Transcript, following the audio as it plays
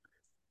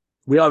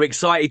We are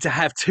excited to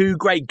have two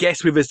great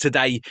guests with us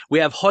today. We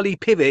have Holly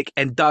Pivick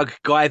and Doug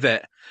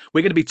Guyvett.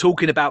 We're going to be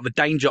talking about the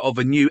danger of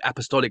a new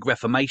apostolic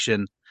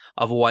reformation,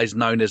 otherwise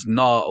known as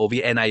NAR or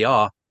the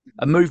NAR,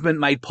 a movement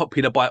made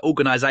popular by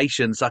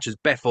organisations such as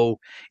Bethel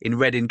in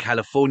Redding,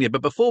 California.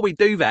 But before we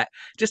do that,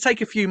 just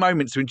take a few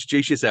moments to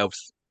introduce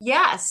yourselves.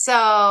 Yeah,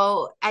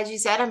 so as you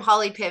said, I'm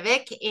Holly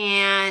Pivick,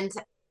 and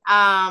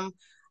um,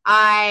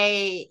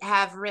 I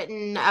have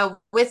written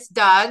with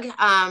Doug.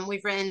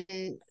 We've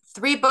written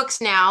three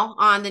books now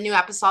on the New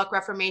Apostolic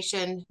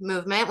Reformation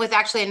movement, with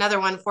actually another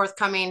one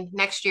forthcoming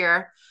next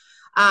year.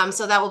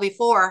 So that will be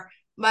four.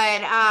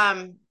 But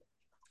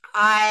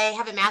I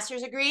have a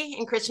master's degree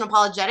in Christian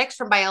apologetics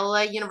from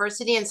Biola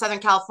University in Southern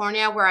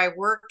California, where I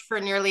worked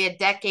for nearly a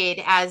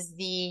decade as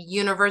the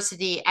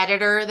university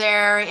editor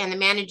there and the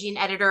managing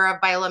editor of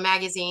Biola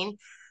Magazine.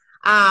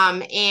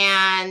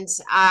 And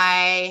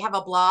I have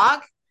a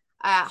blog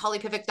at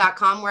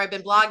hollypivick.com where I've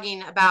been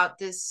blogging about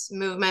this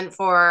movement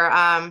for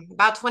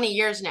about 20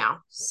 years now.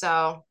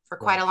 So, for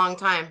quite Wow. a long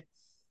time.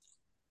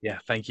 Yeah,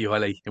 thank you,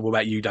 Holly. And what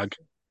about you, Doug?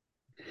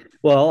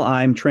 Well,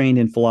 I'm trained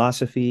in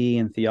philosophy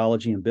and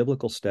theology and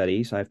biblical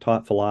studies. I've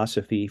taught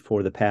philosophy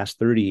for the past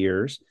 30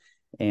 years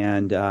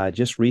and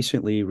just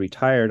recently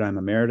retired. I'm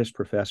emeritus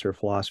professor of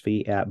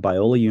philosophy at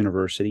Biola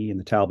University in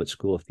the Talbot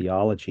School of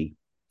Theology.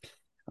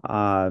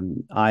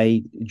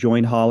 I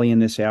joined Holly in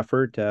this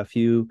effort a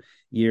few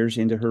years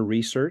into her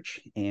research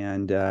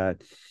and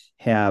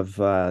have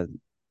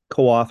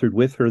co-authored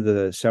with her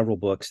the several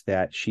books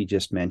that she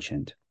just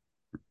mentioned.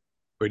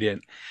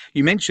 Brilliant.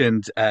 You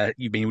mentioned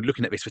you've been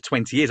looking at this for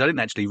 20 years. I didn't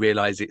actually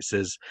realize it's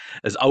as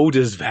old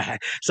as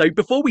that. So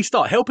before we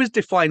start, help us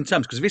define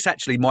terms because this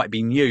actually might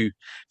be new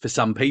for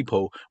some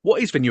people.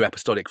 What is the New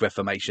Apostolic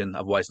Reformation,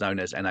 otherwise known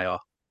as NAR?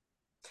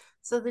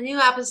 So, the New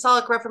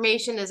Apostolic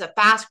Reformation is a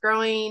fast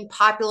growing,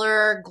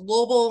 popular,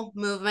 global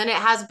movement. It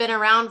has been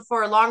around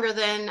for longer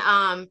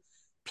than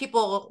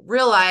people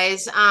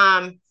realize.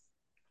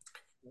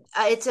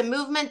 It's a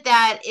movement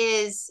that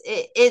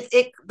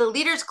the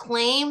leaders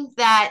claim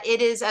that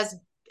it is as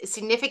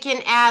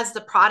significant as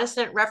the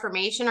Protestant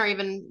Reformation, or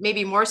even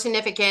maybe more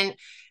significant.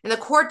 And the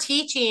core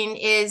teaching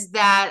is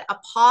that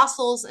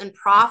apostles and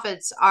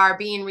prophets are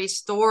being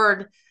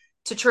restored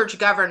to church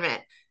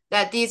government.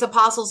 That these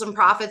apostles and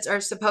prophets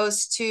are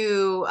supposed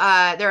to,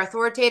 they're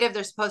authoritative,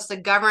 they're supposed to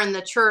govern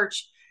the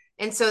church.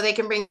 And so they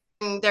can bring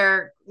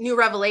their new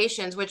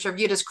revelations, which are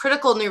viewed as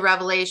critical new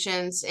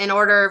revelations, in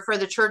order for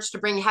the church to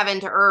bring heaven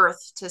to earth,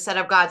 to set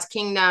up God's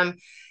kingdom.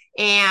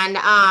 And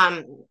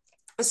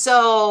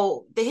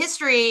so the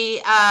history,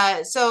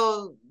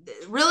 so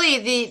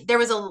really there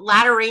was a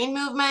latter rain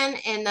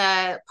movement in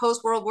the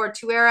post World War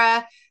II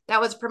era that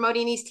was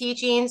promoting these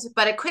teachings,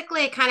 but it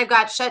quickly kind of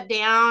got shut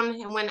down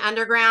and went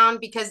underground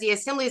because the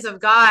Assemblies of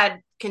God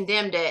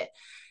condemned it.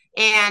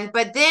 And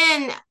but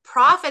then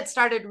prophets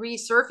started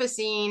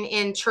resurfacing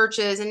in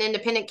churches and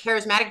independent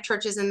charismatic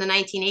churches in the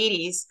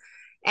 1980s,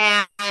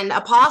 and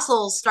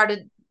apostles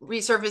started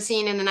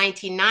resurfacing in the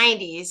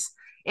 1990s.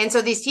 And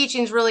so these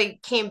teachings really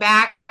came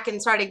back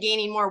and started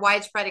gaining more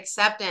widespread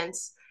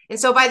acceptance. And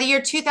so by the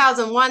year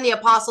 2001, the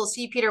apostle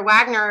C. Peter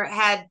Wagner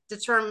had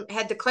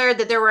declared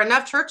that there were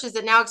enough churches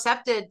that now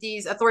accepted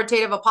these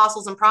authoritative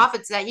apostles and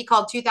prophets that he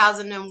called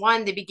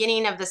 2001 the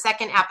beginning of the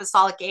second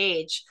apostolic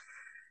age.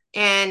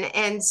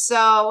 And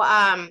so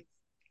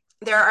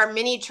there are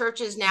many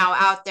churches now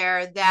out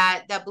there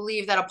that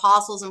believe that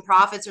apostles and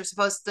prophets are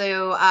supposed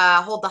to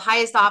hold the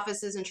highest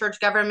offices in church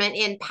government,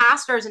 and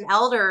pastors and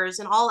elders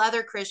and all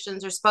other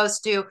Christians are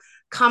supposed to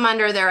come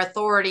under their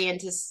authority and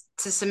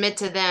to submit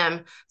to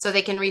them so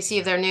they can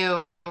receive their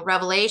new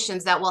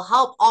revelations that will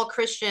help all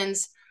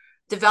Christians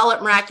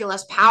develop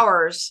miraculous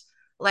powers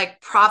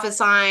like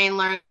prophesying,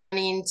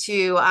 learning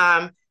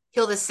to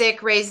heal the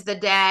sick, raise the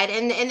dead.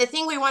 And the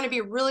thing we want to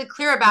be really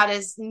clear about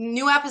is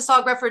New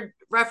Apostolic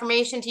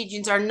Reformation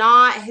teachings are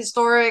not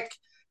historic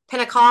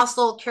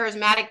Pentecostal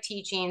charismatic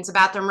teachings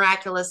about the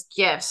miraculous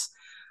gifts.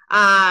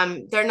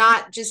 They're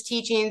not just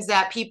teachings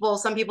that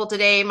some people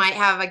today might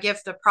have a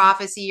gift of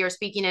prophecy or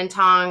speaking in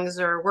tongues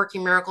or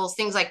working miracles,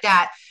 things like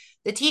that.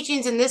 The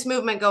teachings in this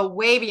movement go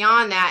way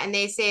beyond that, and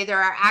they say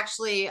there are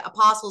actually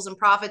apostles and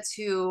prophets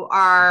who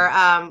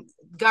are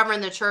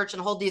govern the church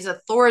and hold these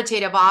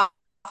authoritative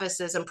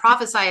offices and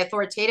prophesy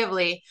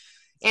authoritatively.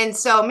 And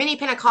so many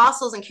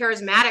Pentecostals and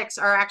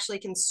charismatics are actually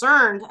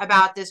concerned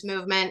about this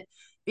movement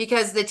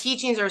because the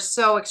teachings are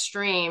so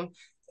extreme,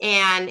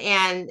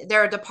 and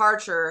they're a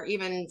departure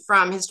even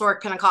from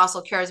historic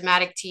Pentecostal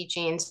charismatic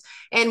teachings.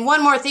 And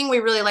one more thing we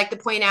really like to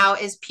point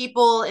out is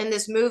people in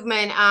this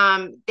movement,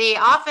 they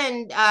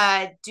often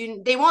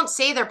they won't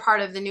say they're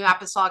part of the New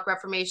Apostolic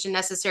Reformation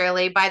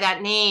necessarily by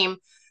that name.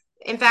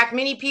 In fact,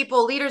 many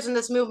people, leaders in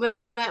this movement,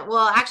 will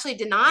actually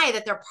deny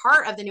that they're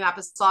part of the New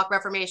Apostolic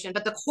Reformation.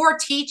 But the core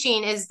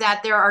teaching is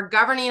that there are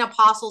governing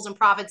apostles and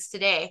prophets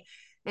today.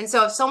 And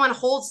so if someone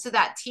holds to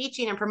that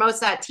teaching and promotes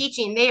that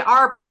teaching, they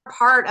are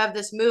part of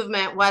this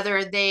movement,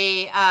 whether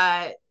they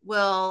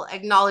will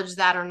acknowledge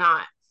that or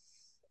not.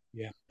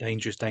 Yeah,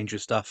 dangerous,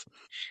 dangerous stuff.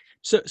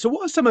 So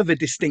what are some of the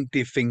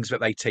distinctive things that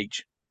they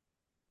teach?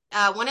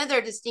 One of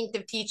their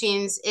distinctive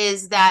teachings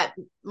is that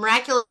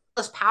miraculous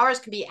powers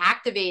can be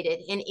activated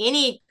in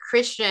any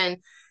Christian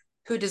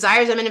who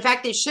desires them. And in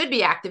fact, they should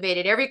be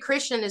activated. Every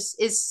Christian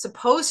is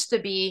supposed to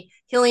be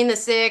healing the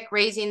sick,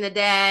 raising the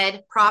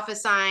dead,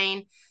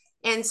 prophesying.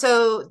 And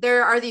so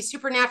there are these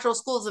supernatural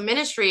schools of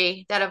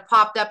ministry that have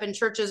popped up in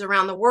churches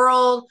around the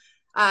world.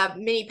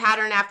 Many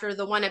pattern after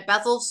the one at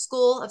Bethel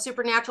School of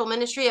Supernatural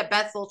Ministry at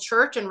Bethel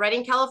Church in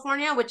Redding,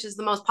 California, which is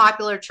the most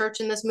popular church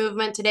in this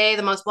movement today,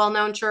 the most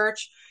well-known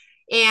church.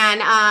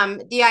 And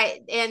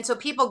so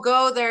people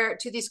go there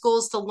to these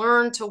schools to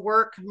learn to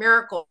work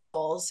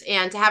miracles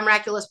and to have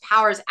miraculous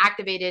powers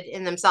activated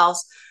in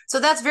themselves. So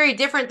that's very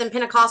different than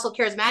Pentecostal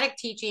charismatic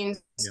teachings,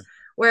 yeah,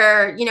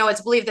 where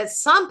it's believed that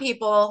some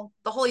people,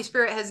 the Holy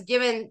Spirit has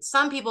given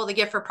some people the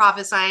gift for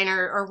prophesying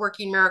or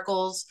working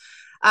miracles.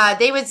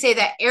 They would say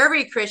that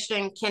every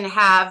Christian can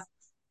have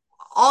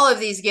all of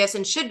these gifts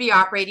and should be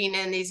operating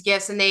in these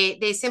gifts, and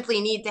they simply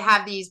need to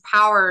have these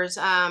powers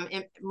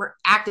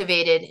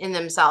activated in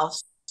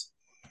themselves.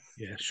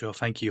 Yeah, sure.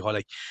 Thank you,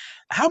 Holly.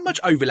 How much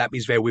overlap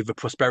is there with the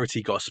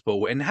prosperity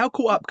gospel, and how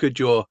caught up could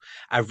your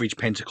average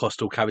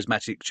Pentecostal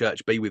charismatic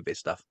church be with this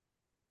stuff?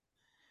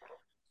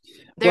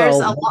 There's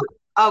a lot.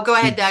 Oh, go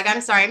ahead, Doug.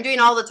 I'm sorry. I'm doing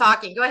all the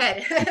talking. Go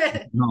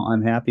ahead. No,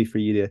 I'm happy for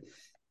you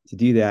to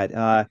do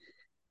that.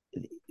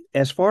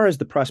 As far as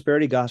the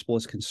prosperity gospel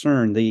is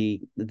concerned, the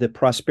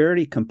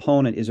prosperity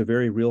component is a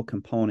very real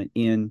component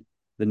in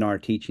the NAR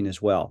teaching as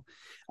well.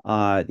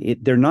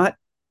 They're not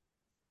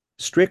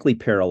strictly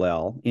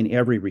parallel in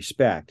every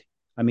respect.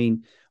 I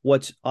mean,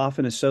 what's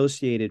often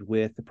associated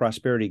with the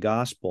prosperity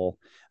gospel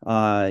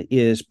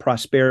is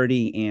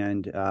prosperity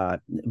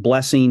and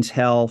blessings,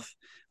 health,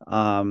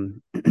 not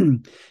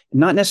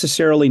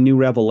necessarily new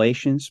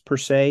revelations per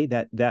se.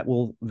 That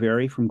will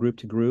vary from group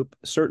to group.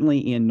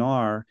 Certainly in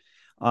NAR,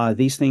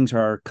 these things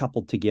are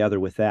coupled together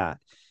with that.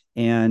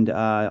 And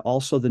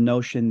also the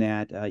notion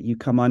that you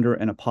come under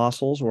an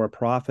apostle's or a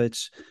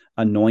prophet's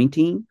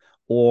anointing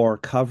or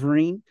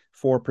covering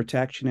for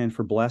protection and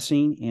for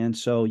blessing. And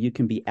so you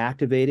can be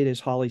activated,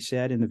 as Holly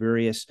said, in the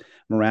various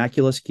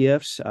miraculous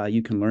gifts.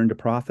 You can learn to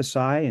prophesy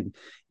and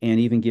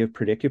even give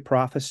predictive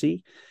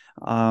prophecy.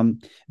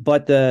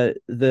 But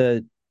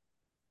the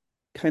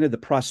kind of the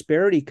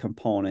prosperity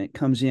component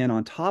comes in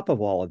on top of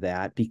all of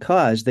that,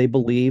 because they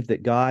believe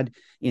that God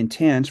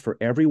intends for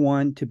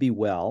everyone to be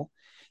well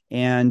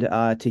and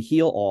to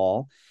heal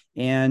all.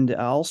 And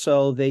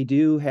also they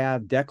do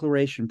have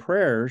declaration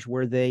prayers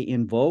where they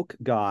invoke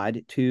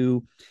God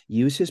to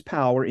use his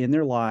power in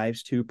their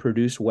lives to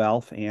produce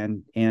wealth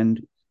and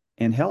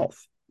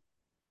health.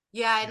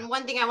 Yeah, and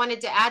one thing I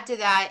wanted to add to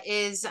that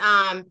is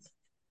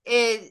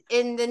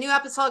in the New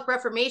Apostolic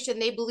Reformation,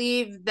 they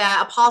believe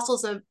that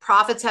apostles and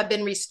prophets have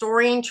been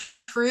restoring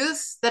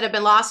truths that have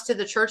been lost to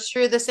the church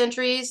through the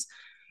centuries.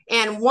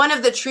 And one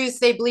of the truths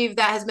they believe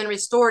that has been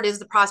restored is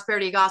the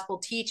prosperity gospel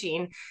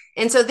teaching.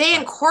 And so they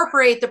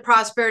incorporate the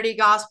prosperity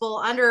gospel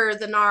under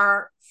the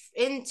NAR,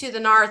 into the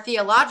NAR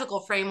theological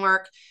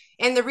framework.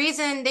 And the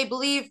reason they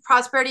believe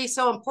prosperity is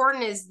so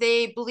important is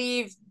they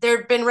believe there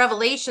have been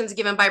revelations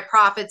given by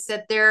prophets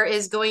that there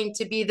is going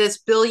to be this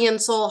billion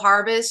soul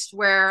harvest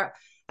where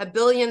a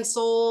billion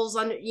souls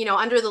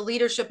under the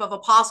leadership of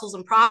apostles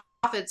and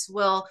prophets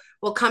will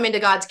come into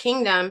God's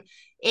kingdom,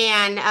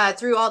 and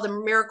through all the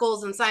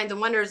miracles and signs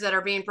and wonders that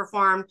are being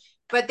performed.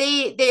 But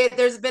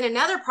there's been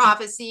another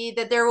prophecy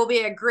that there will be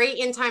a great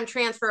end time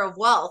transfer of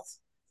wealth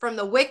from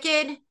the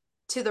wicked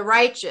to the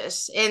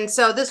righteous. And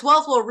so this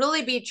wealth will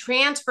really be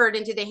transferred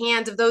into the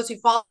hands of those who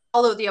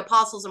follow the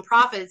apostles and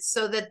prophets,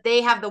 so that they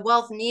have the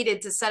wealth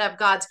needed to set up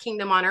God's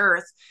kingdom on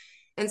earth.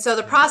 And so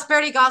the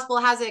prosperity gospel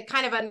has a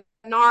kind of a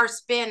NAR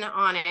spin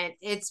on it.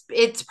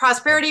 It's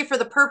prosperity for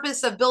the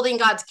purpose of building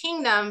God's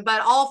kingdom,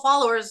 but all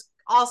followers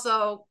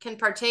also can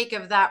partake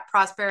of that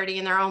prosperity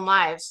in their own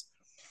lives.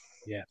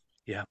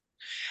 Yeah.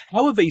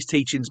 How are these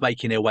teachings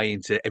making their way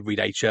into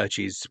everyday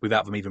churches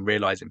without them even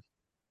realizing?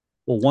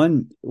 Well,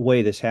 one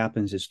way this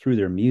happens is through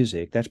their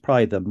music. That's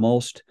probably the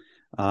most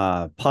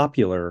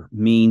popular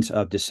means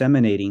of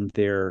disseminating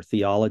their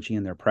theology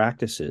and their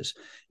practices,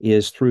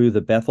 is through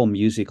the Bethel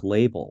Music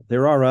label.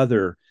 There are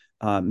other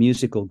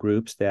musical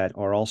groups that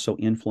are also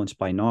influenced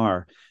by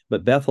NAR,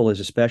 but Bethel is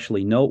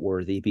especially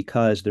noteworthy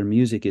because their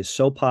music is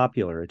so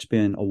popular. It's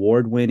been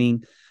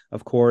award-winning.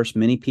 Of course,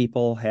 many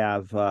people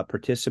have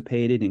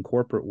participated in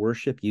corporate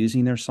worship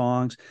using their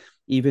songs,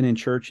 even in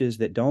churches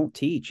that don't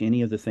teach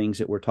any of the things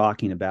that we're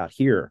talking about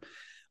here.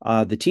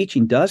 The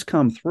teaching does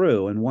come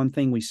through, and one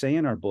thing we say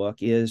in our book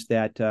is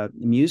that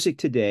music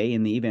today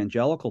in the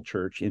evangelical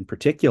church in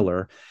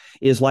particular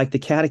is like the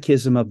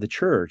catechism of the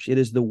church. It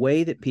is the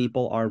way that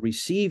people are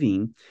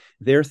receiving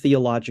their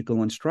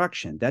theological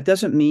instruction. That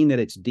doesn't mean that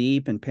it's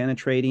deep and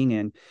penetrating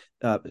and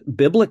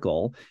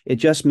biblical. It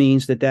just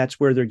means that that's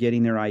where they're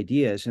getting their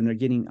ideas, and they're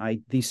getting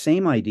these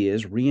same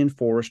ideas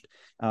reinforced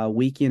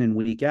week in and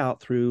week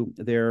out through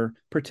their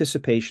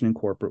participation in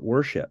corporate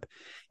worship.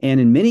 And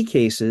in many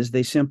cases,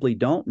 they simply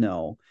don't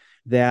know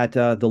that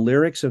the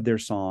lyrics of their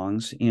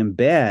songs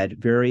embed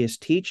various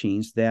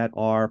teachings that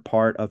are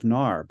part of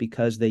NAR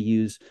because they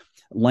use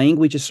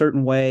language a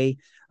certain way.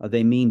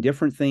 They mean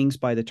different things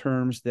by the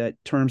terms that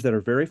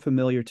are very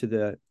familiar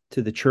to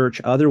the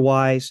church.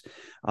 Otherwise,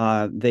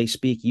 they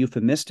speak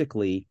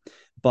euphemistically,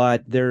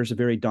 but there's a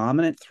very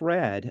dominant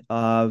thread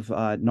of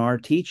NAR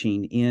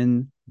teaching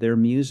in their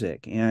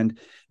music. And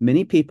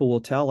many people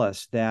will tell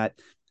us that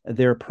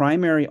their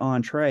primary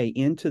entree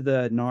into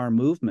the NAR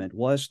movement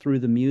was through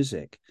the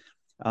music.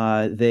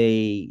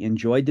 They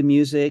enjoyed the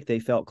music. They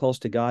felt close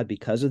to God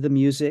because of the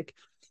music.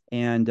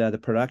 And the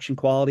production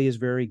quality is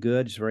very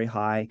good. It's very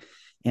high.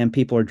 And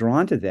people are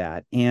drawn to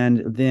that.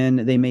 And then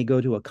they may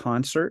go to a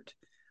concert,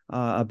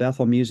 a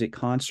Bethel music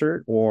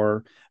concert,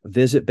 or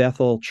visit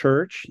Bethel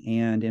Church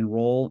and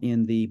enroll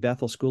in the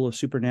Bethel School of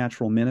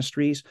Supernatural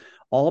Ministries,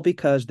 all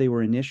because they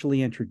were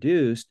initially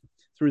introduced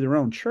through their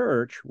own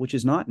church, which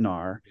is not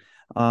NAR,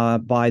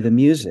 by the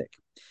music.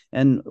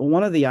 And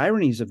one of the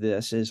ironies of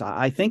this is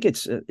I think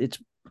it's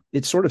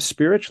sort of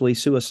spiritually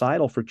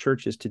suicidal for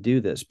churches to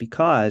do this,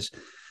 because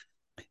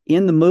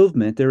in the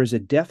movement, there is a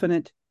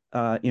definite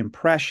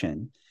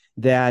impression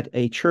that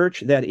a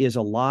church that is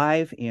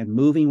alive and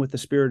moving with the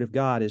Spirit of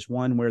God is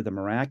one where the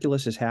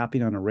miraculous is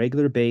happening on a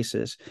regular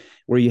basis,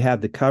 where you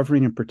have the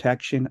covering and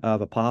protection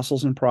of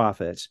apostles and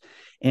prophets.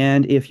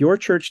 And if your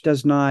church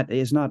is not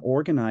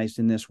organized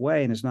in this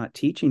way and is not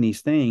teaching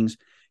these things,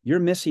 you're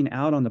missing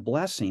out on the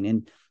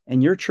blessing.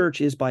 And your church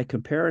is, by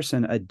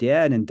comparison, a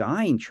dead and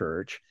dying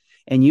church,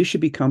 and you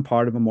should become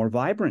part of a more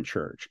vibrant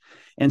church.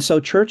 And so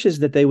churches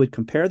that they would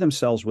compare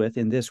themselves with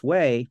in this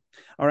way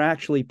are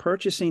actually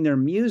purchasing their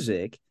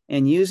music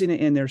and using it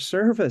in their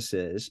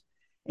services,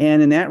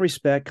 and in that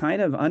respect,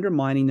 kind of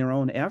undermining their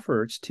own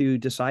efforts to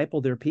disciple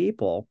their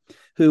people,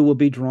 who will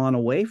be drawn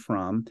away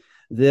from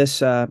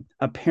this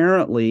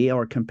apparently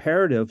or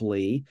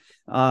comparatively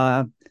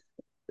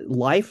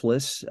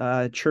lifeless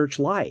church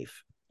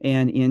life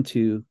and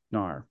into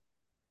NAR.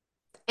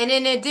 And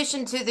in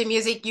addition to the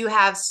music, you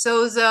have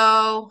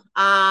sozo,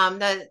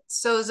 the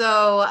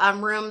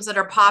sozo rooms that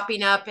are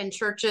popping up in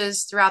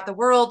churches throughout the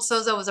world.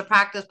 Sozo was a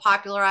practice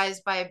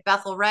popularized by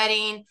Bethel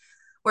Redding,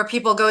 where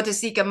people go to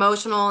seek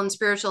emotional and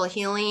spiritual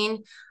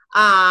healing.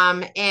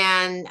 But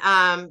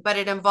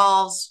it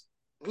involves,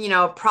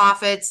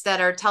 prophets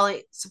that are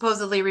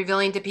supposedly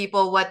revealing to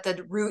people what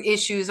the root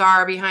issues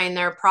are behind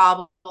their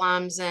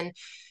problems. And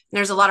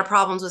there's a lot of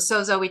problems with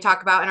sozo we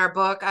talk about in our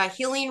book.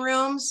 Healing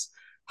rooms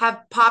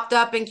have popped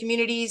up in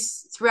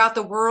communities throughout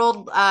the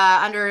world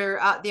under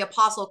the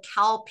Apostle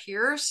Cal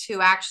Pierce, who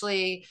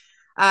actually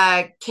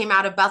came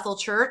out of Bethel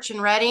Church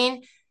in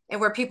Redding, and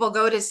where people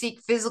go to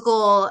seek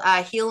physical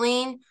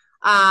healing.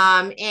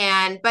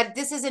 But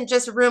this isn't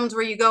just rooms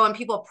where you go and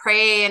people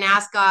pray and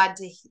ask God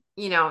to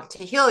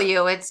heal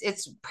you.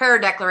 It's prayer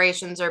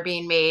declarations are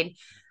being made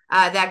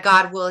that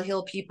God will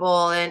heal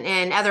people,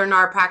 and other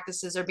NAR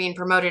practices are being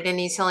promoted in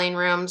these healing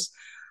rooms.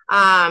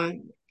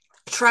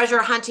 Treasure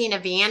hunting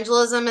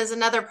evangelism is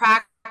another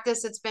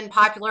practice that's been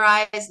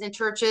popularized in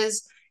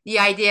churches. The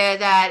idea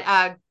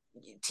that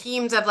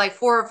teams of like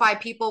 4 or 5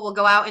 people will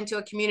go out into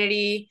a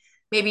community,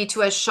 maybe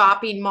to a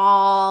shopping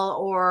mall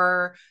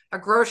or a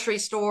grocery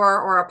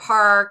store or a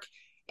park,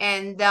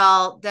 and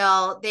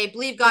they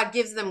believe God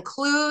gives them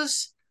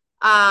clues.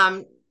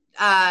 They'll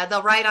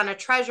write on a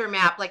treasure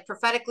map, like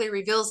prophetically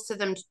reveals to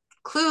them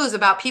clues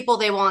about people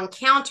they will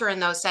encounter in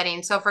those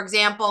settings. So, for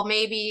example,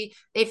 maybe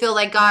they feel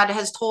like God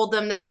has told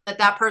them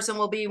that person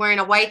will be wearing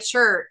a white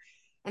shirt,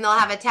 and they'll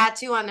have a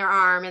tattoo on their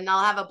arm, and they'll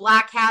have a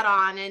black hat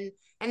on, and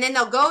then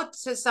they'll go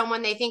to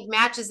someone they think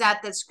matches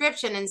that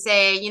description and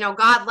say,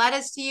 God led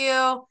us to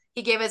you.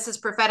 He gave us his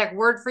prophetic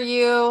word for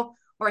you,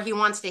 or he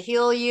wants to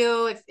heal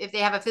you if they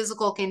have a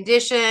physical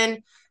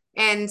condition.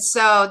 And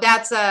so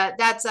that's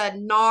a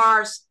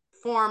NAR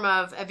form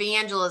of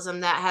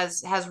evangelism that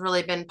has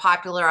really been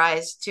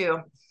popularized too.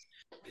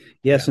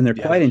 Yes, and they're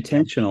quite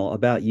intentional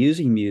about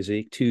using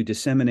music to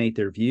disseminate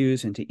their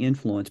views and to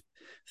influence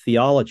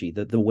theology,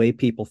 the way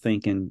people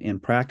think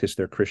and practice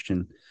their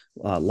Christian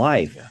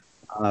life.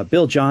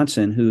 Bill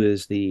Johnson, who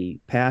is the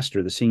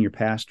senior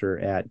pastor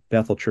at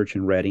Bethel Church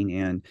in Redding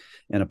and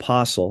an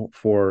apostle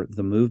for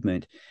the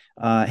movement,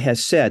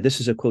 has said,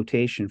 this is a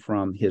quotation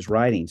from his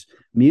writings,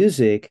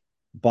 music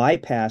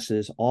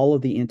bypasses all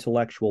of the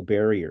intellectual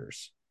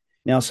barriers.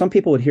 Now, some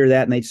people would hear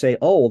that and they'd say,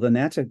 oh, then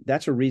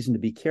that's a reason to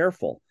be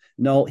careful.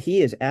 No,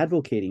 he is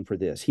advocating for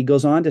this. He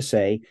goes on to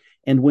say,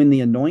 and when the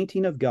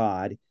anointing of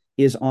God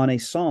is on a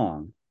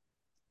song,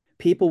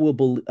 people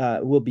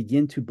will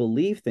begin to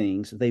believe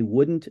things they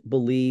wouldn't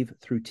believe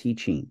through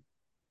teaching.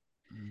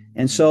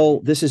 And so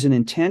this is an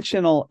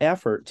intentional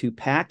effort to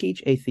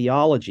package a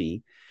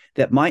theology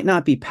that might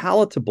not be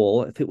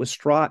palatable if it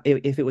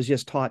was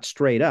just taught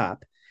straight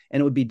up, and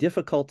it would be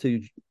difficult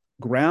to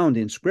ground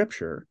in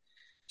Scripture.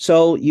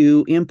 So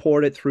you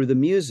import it through the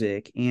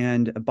music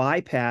and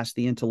bypass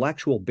the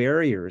intellectual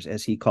barriers,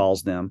 as he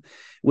calls them,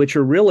 which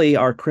are really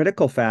our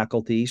critical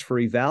faculties for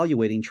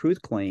evaluating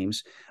truth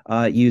claims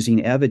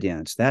using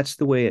evidence. That's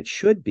the way it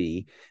should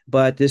be.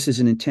 But this is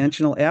an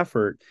intentional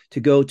effort to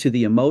go to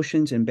the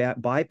emotions and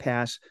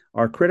bypass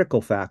our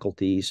critical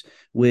faculties,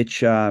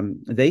 which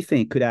they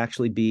think could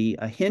actually be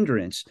a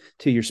hindrance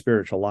to your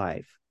spiritual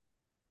life.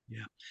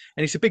 Yeah.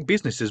 And it's a big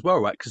business as well,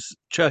 right? Because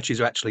churches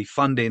are actually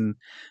funding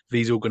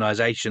these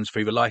organizations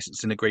through the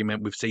licensing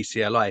agreement with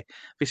CCLI.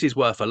 This is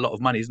worth a lot of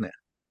money, isn't it?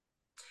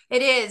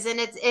 It is, and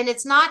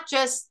it's not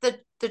just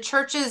the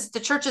churches. The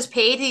churches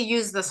pay to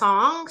use the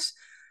songs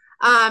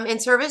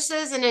and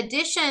services. In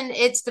addition,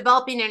 it's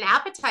developing an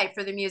appetite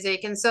for the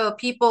music, and so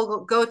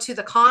people go to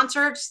the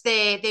concerts.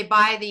 They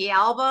buy the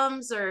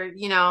albums, or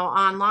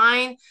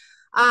online.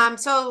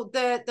 So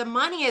the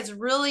money is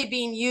really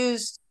being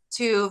used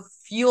to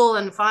fuel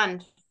and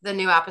fund the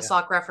New Yeah.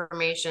 Apostolic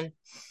Reformation.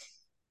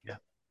 Yeah.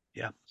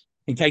 Yeah.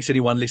 In case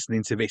anyone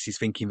listening to this is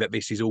thinking that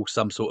this is all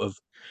some sort of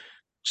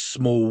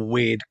small,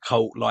 weird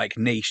cult like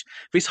niche,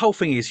 this whole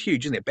thing is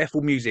huge, isn't it?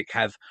 Bethel Music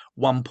have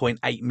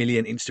 1.8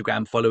 million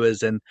Instagram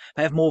followers, and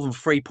they have more than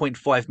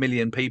 3.5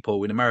 million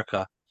people in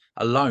America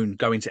alone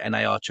going to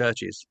NAR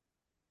churches.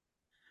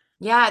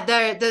 Yeah,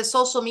 the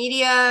social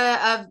media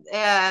of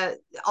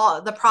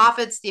all the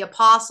prophets, the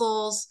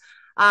apostles,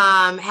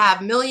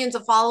 have millions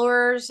of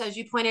followers, as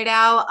you pointed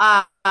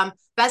out.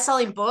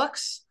 Best-selling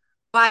books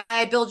by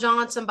Bill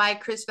Johnson, by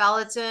Chris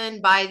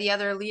Vallotton, by the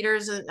other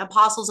leaders and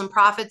apostles and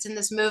prophets in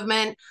this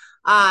movement.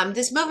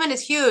 This movement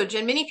is huge,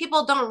 and many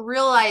people don't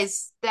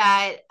realize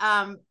that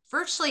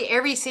virtually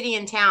every city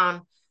and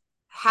town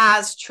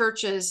has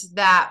churches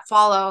that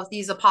follow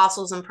these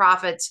apostles and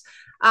prophets.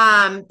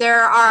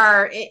 There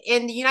are,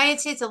 in the United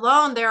States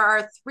alone, there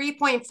are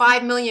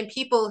 3.5 million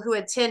people who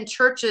attend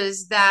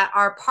churches that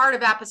are part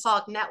of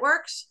apostolic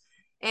networks.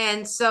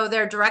 And so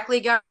they're directly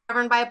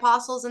governed by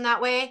apostles in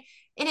that way.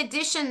 In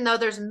addition, though,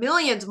 there's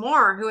millions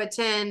more who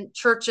attend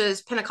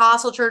churches,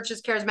 Pentecostal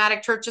churches,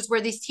 charismatic churches,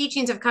 where these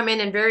teachings have come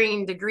in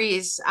varying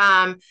degrees,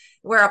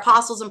 where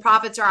apostles and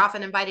prophets are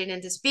often invited in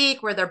to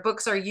speak, where their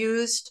books are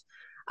used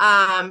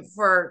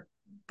for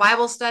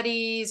Bible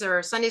studies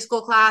or Sunday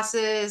school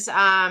classes.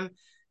 Where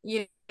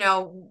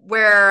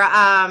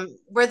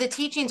the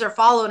teachings are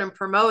followed and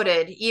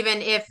promoted,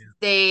 even if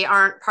they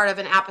aren't part of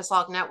an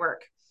apostolic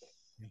network.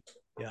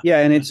 Yeah,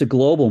 and it's a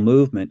global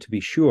movement, to be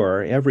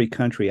sure. Every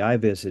country I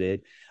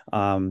visited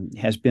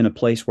has been a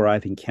place where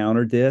I've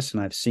encountered this,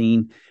 and I've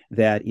seen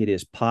that it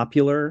is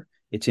popular,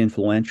 it's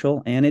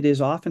influential, and it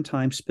is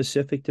oftentimes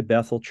specific to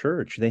Bethel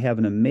Church. They have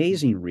an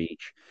amazing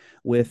reach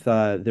with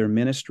their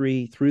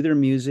ministry, through their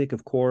music,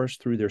 of course,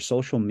 through their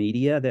social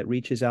media that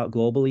reaches out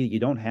globally.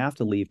 You don't have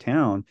to leave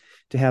town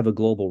to have a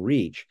global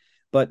reach,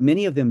 but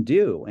many of them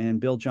do. And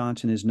Bill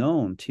Johnson is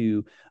known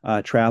to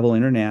travel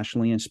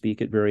internationally and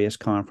speak at various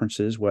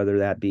conferences, whether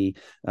that be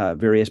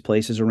various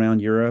places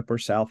around Europe or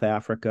South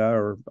Africa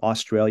or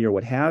Australia or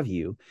what have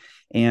you.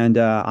 And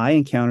I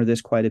encounter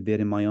this quite a bit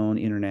in my own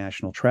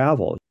international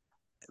travel.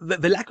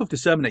 The lack of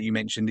discernment that you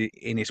mentioned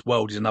in this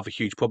world is another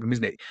huge problem,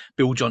 isn't it?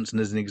 Bill Johnson,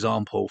 as an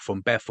example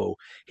from Bethel,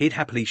 he'd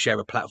happily share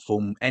a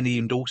platform, and he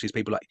endorses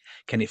people like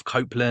Kenneth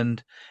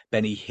Copeland,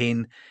 Benny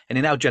Hinn. And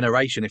in our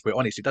generation, if we're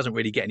honest, it doesn't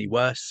really get any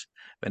worse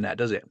than that,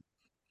 does it?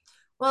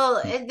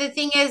 Well, the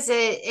thing is,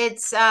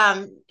 it's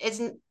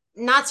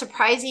not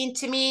surprising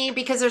to me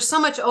because there's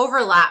so much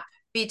overlap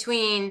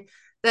between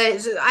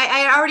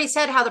I already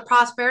said how the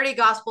prosperity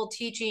gospel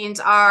teachings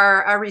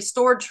are a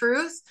restored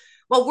truth.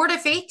 Well, word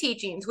of faith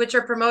teachings, which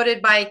are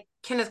promoted by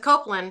Kenneth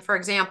Copeland, for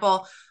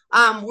example,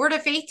 word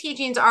of faith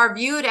teachings are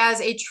viewed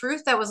as a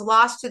truth that was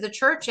lost to the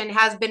church and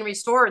has been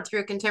restored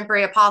through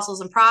contemporary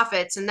apostles and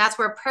prophets. And that's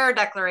where prayer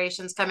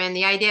declarations come in.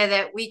 The idea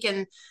that we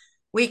can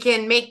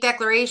make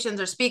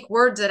declarations or speak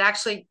words that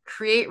actually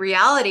create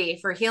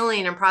reality for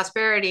healing and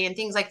prosperity and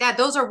things like that.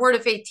 Those are word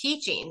of faith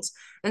teachings.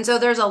 And so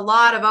there's a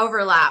lot of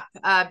overlap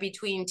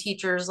between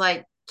teachers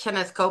like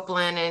Kenneth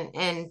Copeland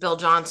and Bill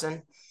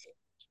Johnson.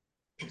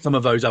 Some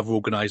of those other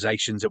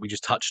organizations that we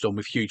just touched on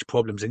with huge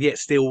problems, and yet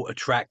still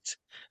attract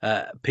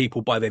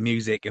people by their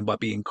music and by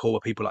being core,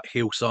 people like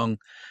Hillsong,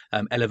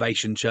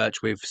 Elevation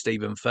Church with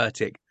Stephen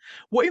Furtick.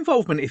 What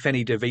involvement, if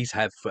any, do these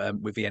have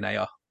with the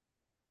NAR?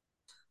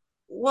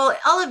 Well,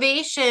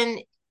 Elevation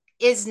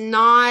is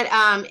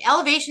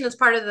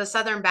part of the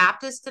Southern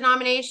Baptist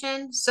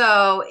denomination,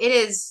 so it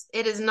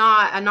is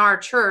not a NAR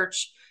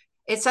church.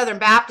 It's Southern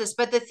Baptist.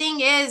 But the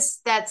thing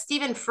is that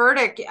Stephen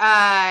Furtick,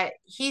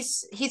 he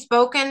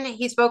spoke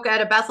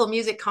at a Bethel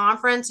Music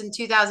Conference in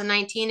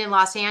 2019 in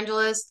Los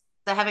Angeles,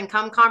 the Heaven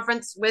Come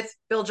Conference, with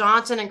Bill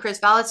Johnson and Chris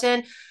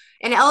Vallotton.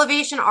 And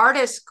Elevation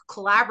artists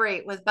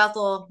collaborate with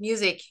Bethel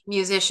music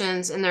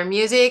musicians in their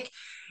music,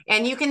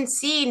 and you can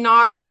see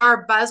NAR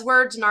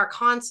buzzwords and our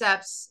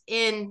concepts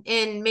in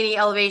many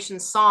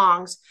Elevation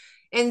songs.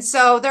 And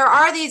so there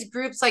are these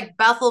groups like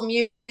Bethel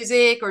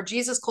Music or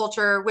Jesus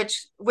Culture,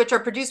 which are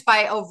produced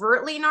by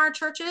overtly NAR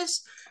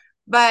churches,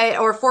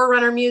 or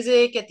Forerunner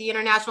Music at the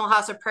International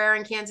House of Prayer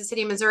in Kansas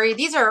City, Missouri.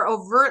 These are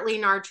overtly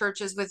NAR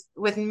churches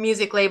with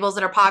music labels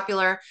that are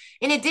popular.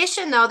 In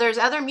addition, though, there's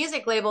other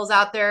music labels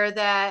out there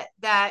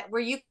that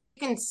where you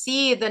can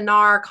see the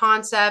NAR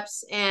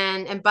concepts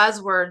and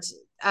buzzwords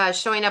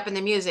showing up in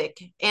the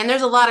music. And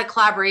there's a lot of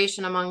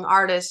collaboration among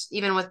artists,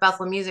 even with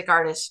Bethel music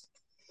artists.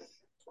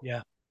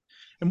 Yeah.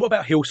 And what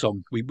about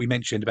Hillsong? We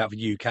mentioned about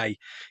the UK.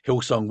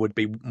 Hillsong would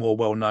be more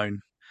well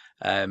known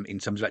in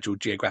terms of actual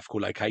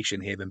geographical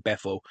location here than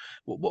Bethel.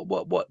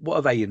 What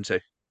are they into?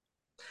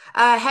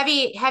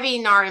 Heavy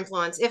NAR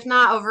influence. If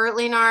not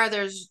overtly NAR,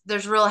 there's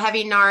real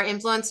heavy NAR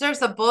influence.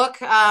 There's a book.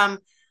 I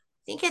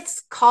think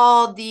it's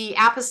called The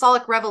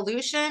Apostolic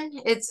Revolution.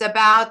 It's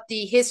about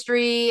the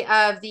history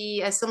of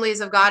the Assemblies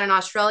of God in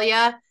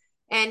Australia,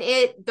 and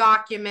it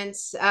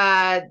documents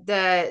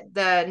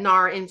the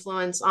NAR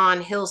influence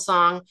on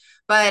Hillsong.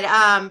 But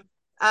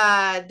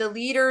the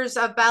leaders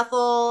of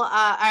Bethel,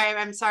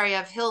 I'm sorry,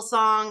 of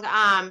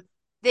Hillsong,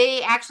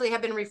 they actually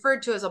have been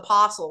referred to as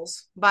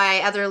apostles by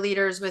other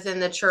leaders within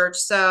the church.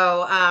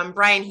 So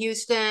Brian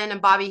Houston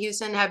and Bobby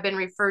Houston have been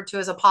referred to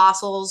as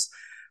apostles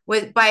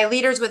by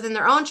leaders within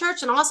their own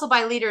church and also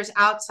by leaders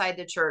outside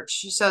the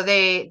church. So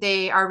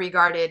they are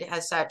regarded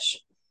as such.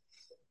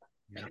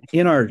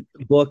 In our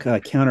book,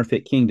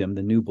 Counterfeit Kingdom,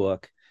 the new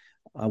book,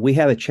 we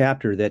have a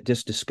chapter that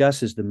just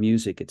discusses the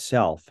music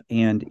itself,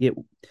 and it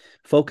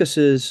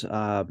focuses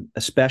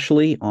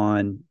especially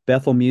on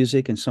Bethel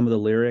music and some of the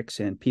lyrics,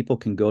 and people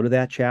can go to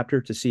that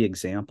chapter to see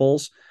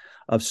examples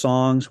of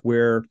songs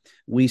where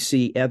we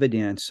see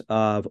evidence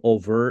of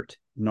overt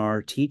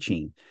NAR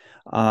teaching.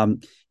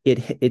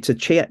 It's a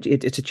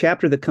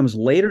chapter that comes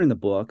later in the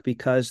book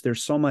because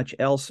there's so much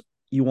else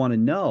you want to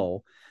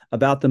know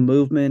about the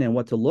movement and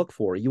what to look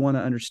for. You want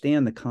to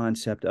understand the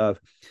concept of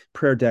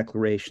prayer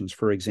declarations,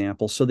 for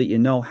example, so that you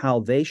know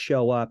how they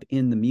show up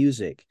in the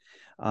music,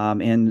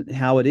 and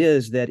how it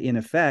is that, in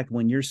effect,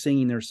 when you're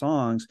singing their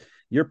songs,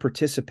 you're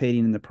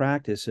participating in the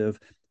practice of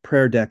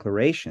prayer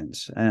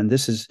declarations, and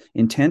this is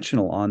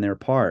intentional on their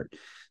part.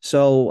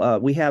 So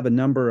we have a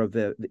number of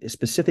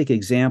specific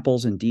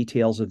examples and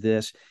details of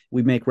this.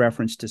 We make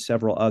reference to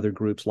several other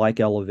groups like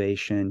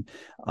Elevation,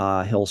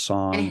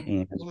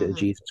 Hillsong, and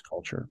Jesus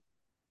Culture.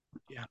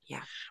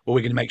 Yeah. Well,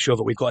 we're going to make sure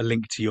that we've got a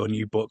link to your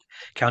new book,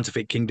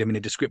 Counterfeit Kingdom, in the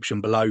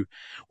description below,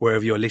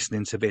 wherever you're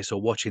listening to this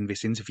or watching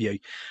this interview.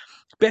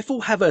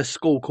 Bethel have a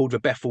school called the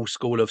Bethel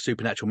School of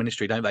Supernatural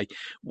Ministry, don't they?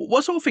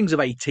 What sort of things are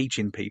they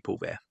teaching people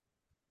there?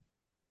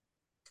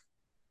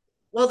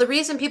 Well, the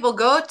reason people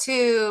go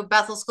to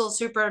Bethel School of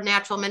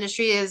Supernatural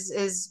Ministry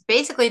is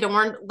basically to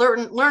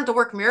learn to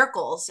work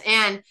miracles.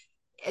 And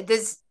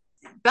this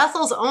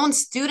Bethel's own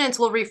students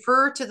will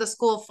refer to the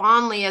school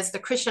fondly as the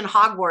Christian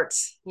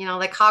Hogwarts,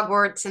 like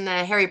Hogwarts in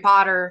the Harry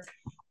Potter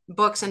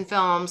books and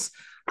films.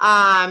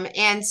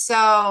 And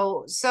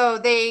so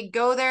they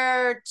go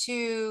there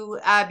to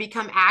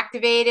become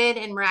activated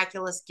in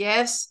miraculous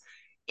gifts.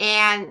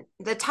 And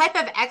the type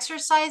of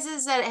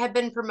exercises that have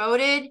been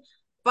promoted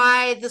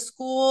by the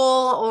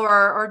school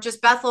or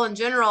just Bethel in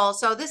general.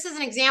 So this is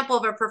an example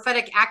of a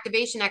prophetic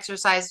activation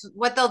exercise.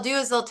 What they'll do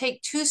is they'll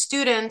take two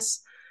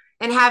students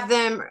and have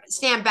them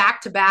stand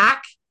back to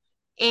back,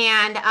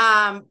 and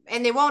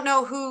they won't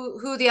know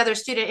who the other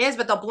student is,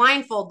 but they'll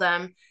blindfold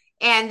them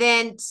and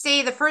then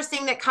say the first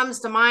thing that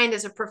comes to mind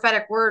is a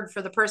prophetic word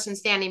for the person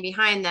standing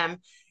behind them.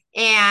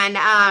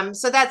 And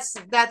so that's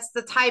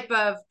the type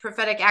of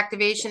prophetic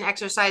activation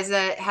exercise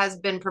that has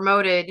been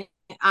promoted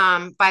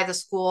by the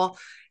school.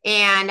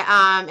 And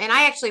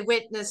I actually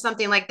witnessed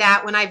something like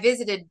that when I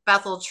visited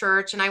Bethel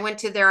Church and I went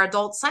to their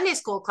adult Sunday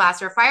school class,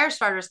 their fire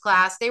starters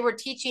class. They were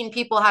teaching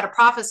people how to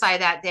prophesy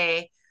that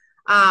day,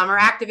 or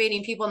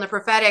activating people in the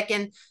prophetic.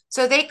 And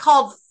so they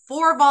called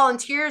 4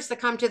 volunteers to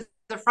come to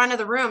the front of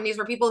the room. These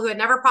were people who had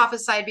never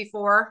prophesied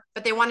before,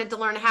 but they wanted to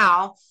learn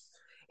how.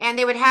 And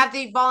they would have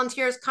the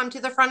volunteers come to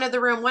the front of the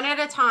room one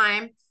at a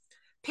time,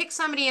 pick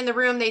somebody in the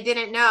room they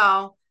didn't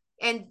know,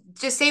 and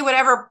just say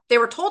whatever they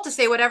were told to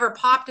say, whatever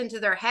popped into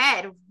their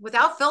head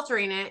without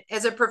filtering it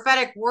as a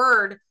prophetic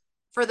word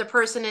for the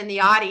person in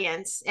the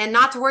audience, and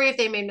not to worry if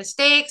they made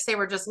mistakes. They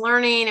were just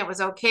learning. It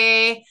was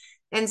okay.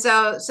 And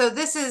so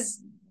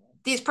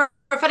these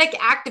prophetic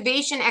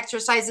activation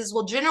exercises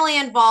will generally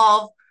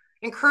involve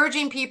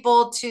encouraging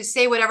people to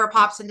say whatever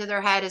pops into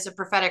their head as a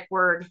prophetic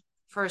word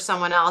for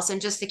someone else, and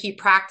just to keep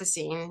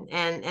practicing.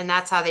 And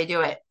that's how they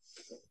do it.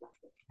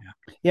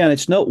 Yeah, and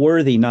it's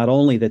noteworthy not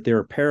only that there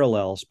are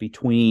parallels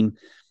between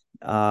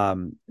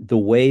the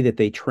way that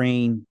they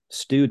train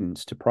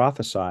students to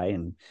prophesy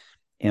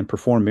and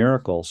perform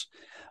miracles,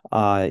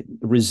 there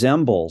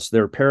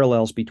are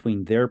parallels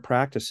between their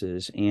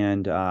practices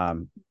and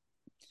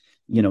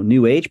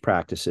New Age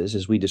practices,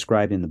 as we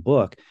describe in the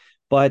book.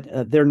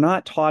 But they're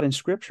not taught in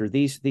Scripture.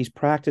 These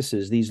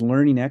practices, these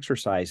learning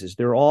exercises,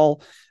 they're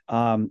all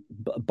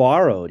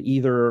borrowed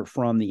either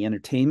from the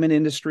entertainment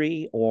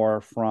industry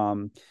or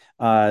from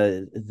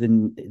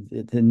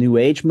the New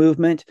Age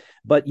movement.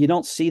 But you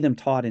don't see them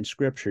taught in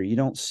Scripture. You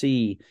don't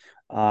see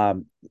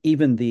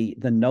even the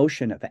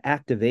notion of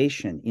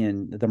activation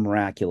in the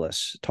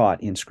miraculous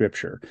taught in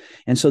Scripture.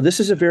 And so this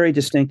is a very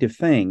distinctive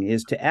thing,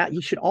 is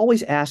you should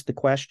always ask the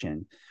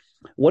question,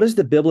 what is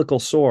the biblical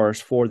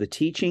source for the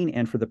teaching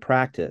and for the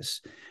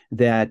practice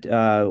that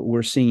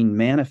we're seeing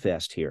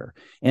manifest here?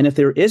 And if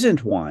there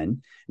isn't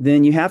one,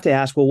 then you have to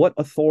ask, well, what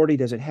authority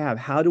does it have?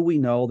 How do we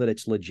know that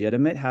it's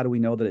legitimate? How do we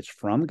know that it's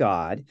from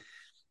God?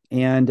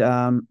 And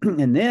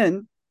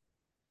then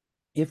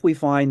if we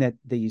find that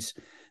these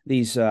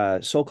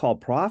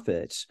so-called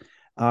prophets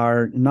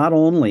are not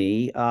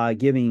only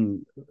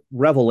giving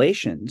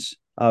revelations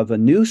of a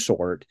new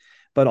sort,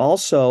 but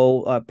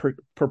also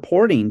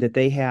purporting that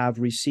they have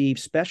received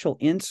special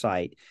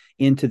insight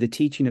into the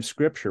teaching of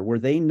Scripture, where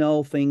they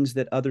know things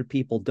that other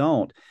people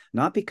don't,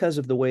 not because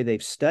of the way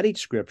they've studied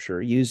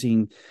Scripture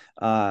using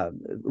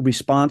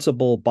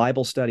responsible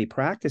Bible study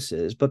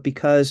practices, but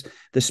because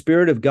the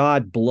Spirit of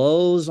God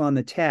blows on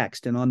the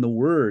text and on the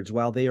words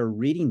while they are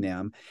reading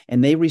them,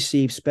 and they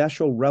receive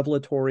special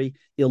revelatory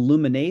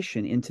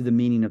illumination into the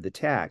meaning of the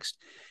text.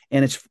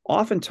 And it's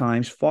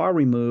oftentimes far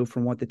removed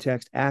from what the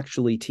text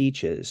actually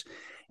teaches.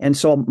 And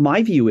so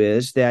my view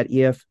is that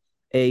if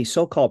a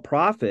so-called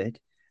prophet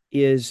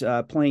is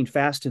playing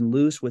fast and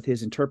loose with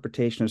his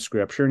interpretation of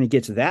Scripture, and he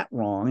gets that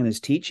wrong, and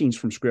his teachings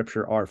from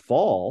Scripture are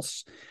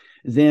false,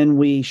 then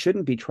we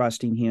shouldn't be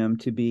trusting him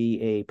to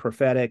be a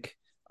prophetic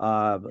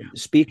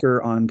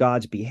speaker on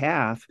God's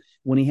behalf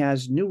when he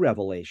has new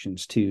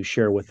revelations to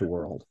share with the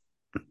world.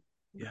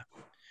 Yeah.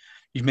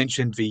 You've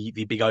mentioned the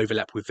big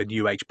overlap with the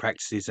New Age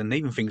practices and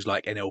even things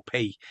like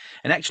NLP.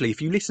 And actually,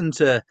 if you listen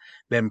to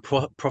them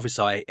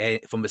prophesy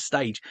from the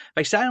stage,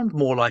 they sound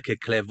more like a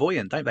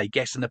clairvoyant, don't they?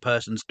 Guessing a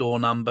person's door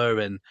number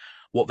and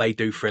what they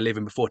do for a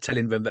living before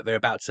telling them that they're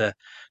about to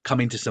come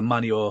into some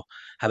money or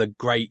have a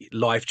great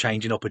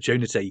life-changing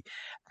opportunity.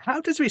 How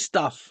does this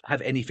stuff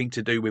have anything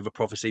to do with the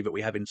prophecy that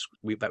we have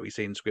that we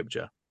see in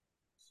Scripture?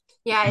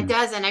 Yeah, it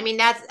doesn't. I mean,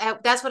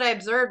 that's what I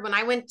observed when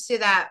I went to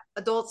that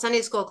adult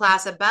Sunday school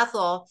class at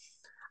Bethel.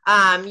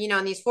 And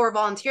these 4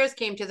 volunteers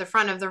came to the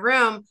front of the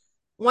room.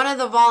 One of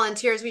the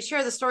volunteers, we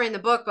share the story in the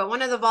book, but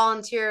one of the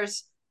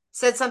volunteers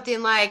said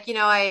something like,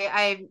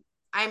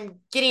 I'm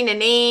getting a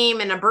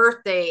name and a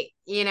birth date,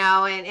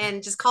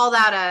 and just called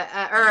out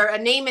a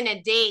name and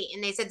a date.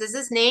 And they said, does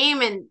this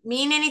name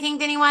mean anything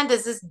to anyone?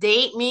 Does this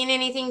date mean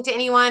anything to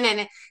anyone?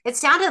 And it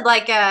sounded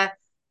like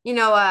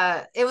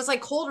it was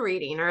like cold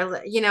reading, or,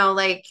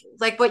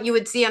 like what you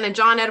would see on a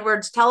John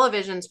Edwards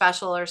television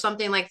special or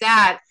something like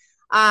that.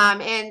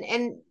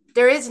 And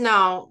there is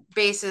no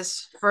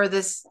basis for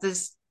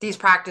these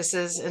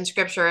practices in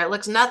Scripture. It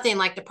looks nothing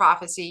like the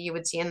prophecy you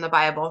would see in the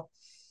Bible.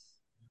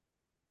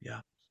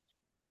 Yeah.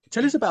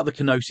 Tell us about the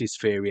kenosis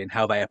theory and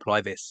how they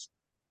apply this.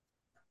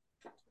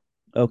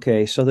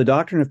 Okay, so the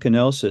doctrine of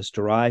kenosis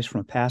derives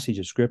from a passage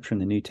of Scripture in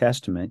the New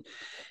Testament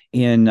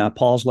in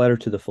Paul's letter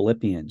to the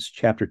Philippians,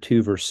 chapter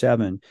 2, verse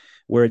 7,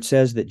 where it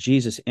says that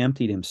Jesus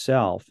emptied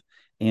himself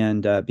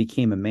and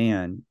became a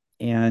man.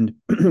 And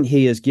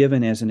he is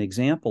given as an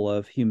example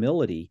of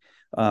humility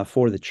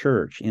for the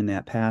church in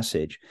that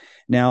passage.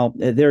 Now,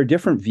 there are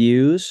different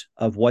views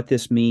of what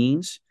this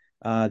means,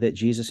 that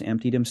Jesus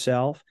emptied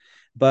himself.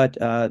 But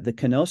the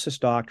kenosis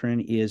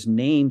doctrine is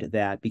named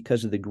that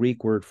because of the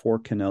Greek word for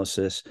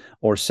kenosis,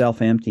 or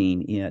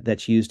self-emptying,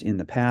 that's used in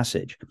the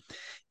passage.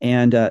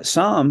 And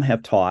some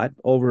have taught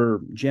over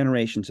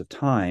generations of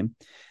time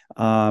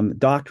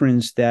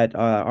doctrines that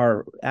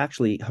are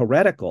actually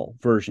heretical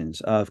versions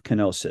of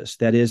kenosis.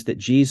 That is, that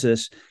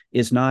Jesus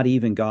is not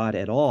even God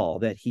at all,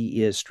 that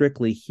he is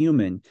strictly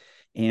human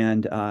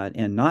and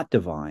not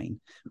divine.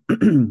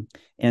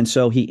 And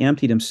so he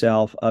emptied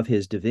himself of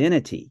his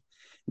divinity.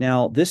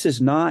 Now, this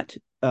is not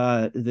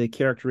the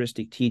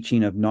characteristic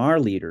teaching of NAR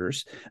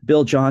leaders.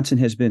 Bill Johnson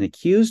has been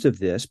accused of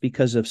this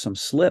because of some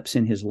slips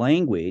in his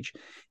language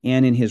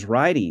and in his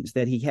writings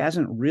that he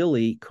hasn't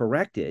really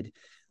corrected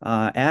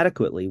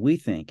adequately, we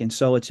think. And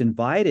so it's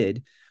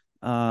invited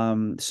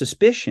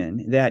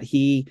suspicion that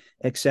he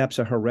accepts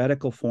a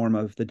heretical form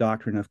of the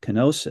doctrine of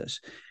kenosis.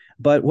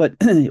 But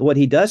what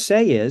he does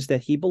say is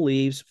that he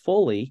believes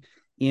fully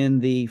in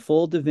the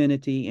full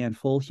divinity and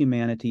full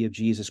humanity of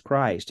Jesus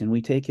Christ. And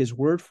we take his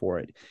word for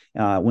it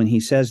when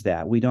he says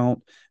that. We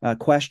don't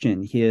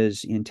question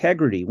his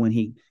integrity when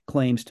he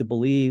claims to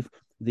believe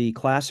the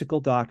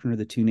classical doctrine of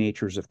the two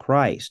natures of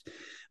Christ.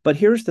 But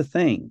here's the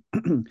thing.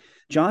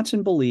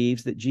 Johnson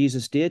believes that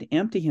Jesus did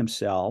empty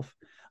himself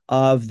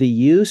of the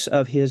use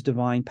of his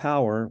divine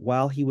power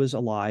while he was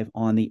alive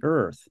on the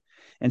earth.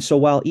 And so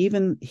while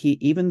even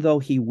though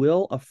he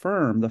will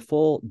affirm the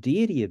full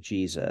deity of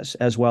Jesus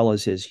as well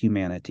as his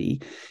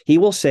humanity, he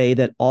will say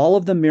that all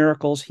of the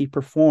miracles he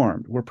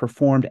performed were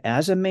performed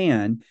as a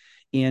man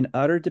in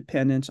utter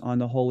dependence on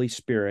the Holy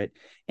Spirit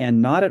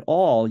and not at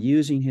all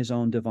using his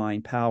own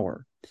divine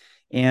power.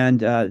 And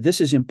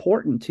this is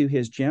important to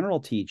his general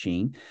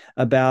teaching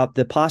about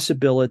the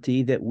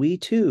possibility that we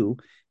too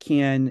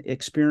can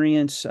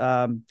experience,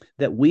 that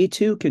we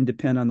too can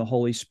depend on the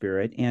Holy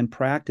Spirit and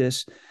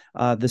practice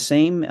The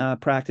same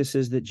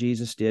practices that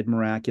Jesus did,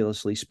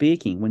 miraculously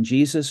speaking. When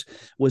Jesus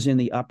was in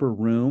the upper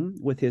room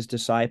with his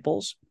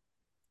disciples,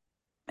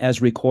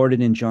 as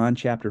recorded in John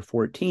chapter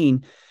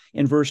 14,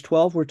 in verse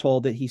 12, we're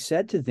told that he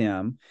said to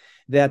them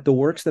that the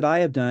works that I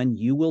have done,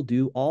 you will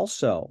do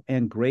also,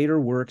 and greater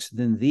works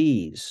than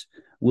these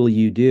will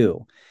you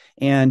do.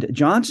 And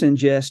Johnson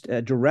just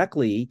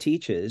directly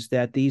teaches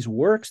that these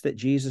works that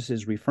Jesus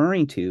is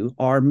referring to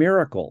are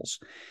miracles.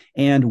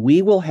 And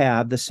we will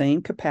have the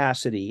same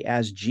capacity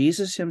as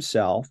Jesus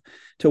himself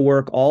to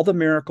work all the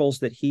miracles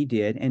that he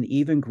did and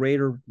even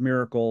greater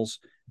miracles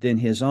than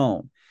his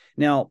own.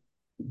 Now,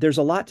 there's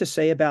a lot to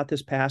say about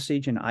this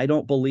passage, and I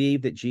don't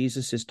believe that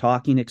Jesus is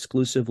talking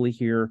exclusively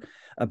here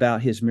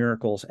about his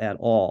miracles at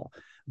all.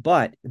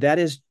 But that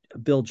is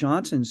Bill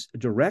Johnson's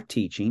direct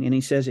teaching, and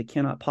he says it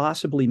cannot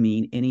possibly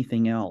mean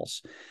anything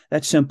else.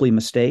 That's simply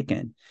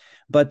mistaken.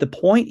 But the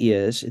point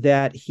is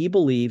that he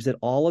believes that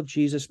all of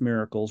Jesus'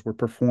 miracles were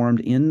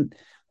performed in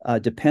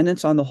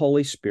dependence on the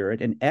Holy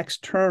Spirit, an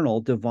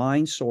external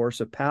divine source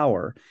of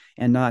power,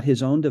 and not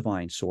his own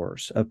divine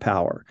source of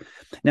power.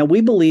 Now, we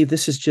believe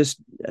this is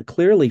just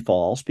clearly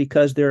false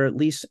because there are, at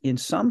least in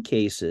some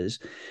cases,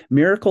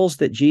 miracles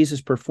that Jesus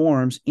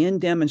performs in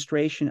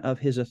demonstration of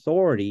his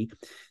authority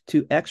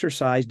to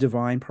exercise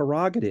divine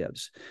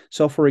prerogatives.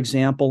 So, for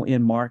example,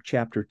 in Mark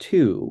chapter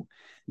 2,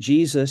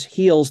 Jesus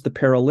heals the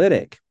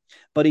paralytic,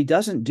 but he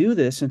doesn't do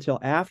this until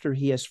after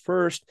he has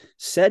first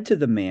said to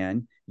the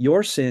man,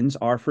 your sins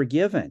are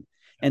forgiven.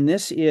 And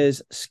this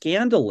is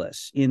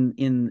scandalous in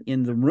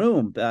the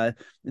room.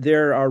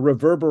 There are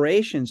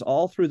reverberations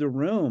all through the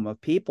room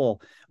of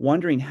people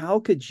wondering, how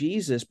could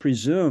Jesus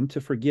presume to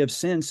forgive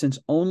sins since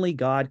only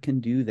God can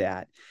do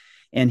that?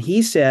 And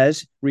he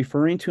says,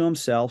 referring to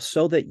himself,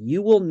 so that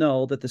you will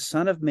know that the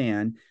Son of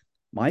Man,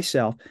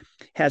 myself,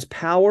 has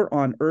power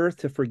on earth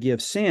to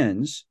forgive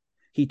sins.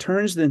 He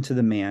turns then to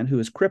the man who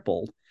is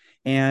crippled,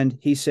 and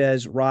he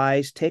says,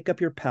 rise, take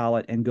up your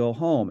pallet, and go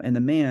home. And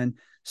the man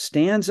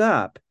stands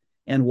up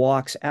and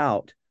walks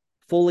out,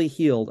 fully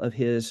healed of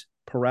his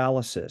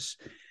paralysis.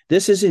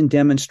 This is in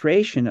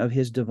demonstration of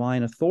his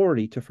divine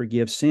authority to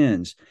forgive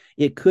sins.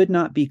 It could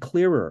not be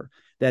clearer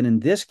that in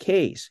this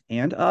case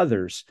and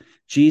others,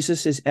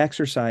 Jesus is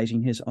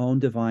exercising his own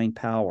divine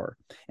power.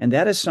 And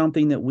that is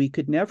something that we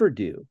could never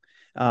do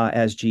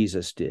as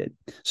Jesus did.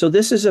 So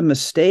this is a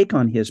mistake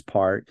on his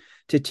part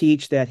to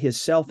teach that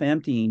his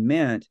self-emptying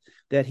meant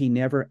that he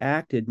never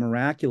acted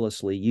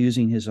miraculously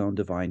using his own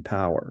divine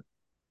power.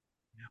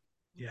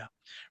 Yeah.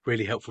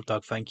 Really helpful,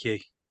 Doug. Thank you.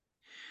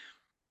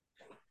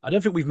 I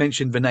don't think we've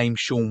mentioned the name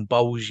Shawn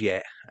Bolz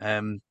yet.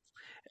 In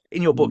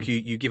your book,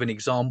 you give an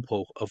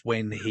example of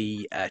when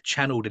he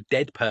channeled a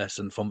dead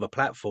person from the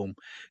platform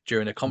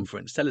during a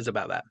conference. Tell us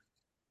about that.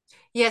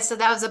 Yeah, so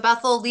that was a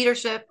Bethel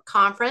Leadership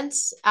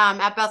Conference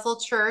at Bethel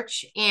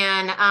Church,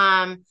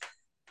 and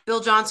Bill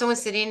Johnson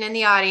was sitting in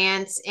the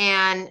audience,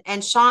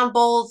 and Shawn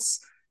Bolz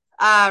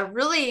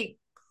really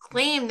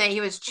claimed that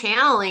he was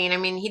channeling. I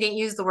mean, he didn't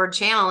use the word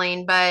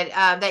channeling, but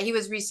that he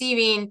was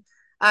receiving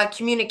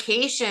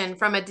communication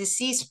from a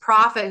deceased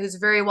prophet who's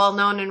very well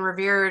known and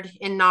revered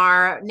in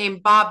NAR,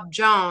 named Bob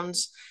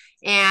Jones,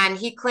 and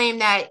he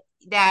claimed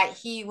that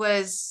he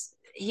was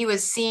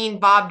seeing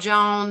Bob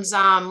Jones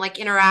like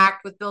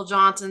interact with Bill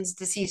Johnson's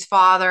deceased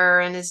father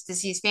and his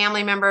deceased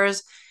family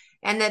members,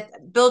 and that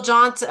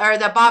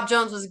Bob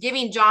Jones was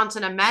giving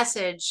Johnson a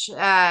message.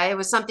 It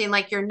was something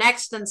like, your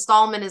next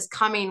installment is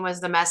coming,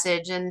 was the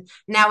message, and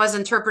that was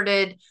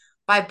interpreted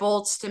by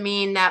Bolz to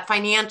mean that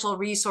financial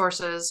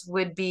resources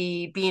would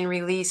be being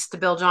released to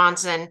Bill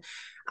Johnson.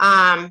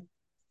 And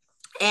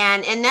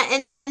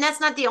that's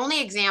not the only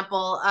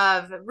example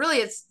of,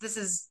 really,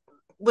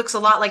 looks a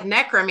lot like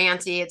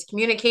necromancy. It's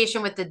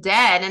communication with the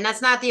dead. And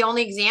that's not the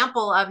only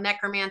example of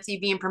necromancy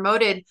being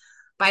promoted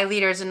by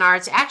leaders in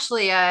arts.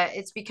 Actually,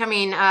 it's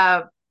becoming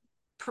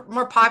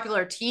more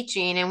popular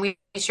teaching, and we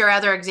share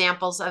other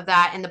examples of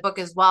that in the book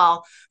as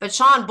well. But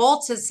Shawn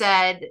Bolz has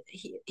said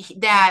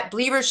that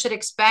believers should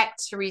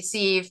expect to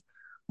receive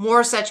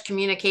more such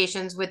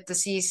communications with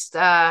deceased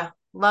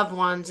loved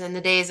ones in the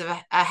days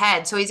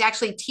ahead. So he's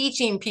actually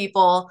teaching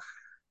people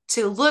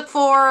to look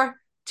for,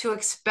 to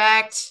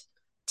expect,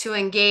 to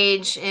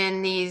engage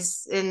in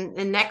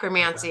in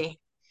necromancy.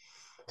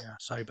 Yeah,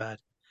 so bad.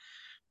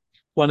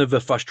 One of the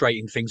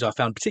frustrating things I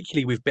found,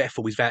 particularly with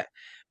Bethel, is that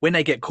when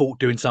they get caught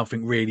doing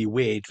something really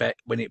weird, that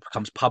when it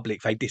becomes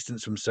public, they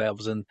distance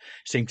themselves and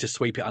seem to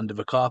sweep it under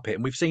the carpet.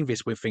 And we've seen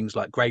this with things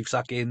like grave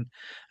sucking,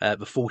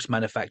 the false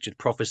manufactured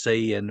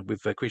prophecy, and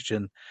with the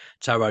Christian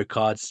tarot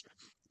cards.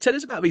 Tell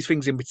us about these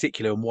things in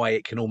particular and why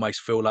it can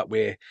almost feel like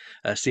we're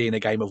seeing a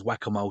game of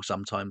whack-a-mole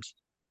sometimes.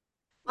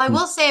 I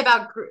will say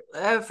about,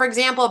 for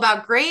example,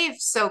 about grave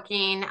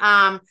soaking,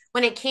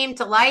 when it came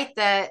to light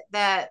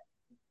that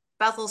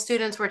Bethel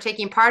students were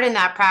taking part in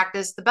that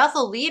practice, the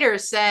Bethel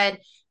leaders said,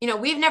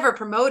 we've never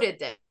promoted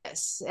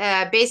this.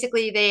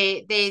 Basically,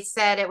 they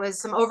said it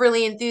was some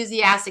overly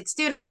enthusiastic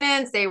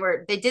students. They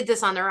did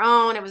this on their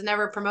own. It was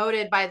never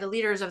promoted by the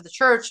leaders of the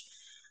church.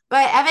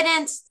 But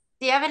evidence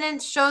the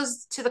evidence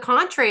shows to the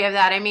contrary of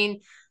that. I mean,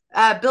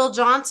 Bill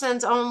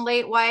Johnson's own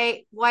late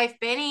wife,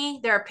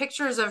 Benny, there are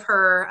pictures of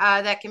her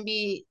that can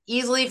be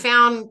easily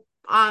found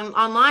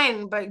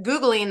online, but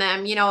Googling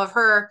them, of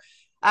her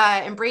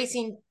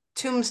embracing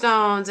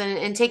tombstones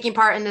and taking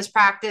part in this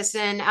practice.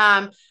 And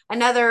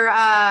another,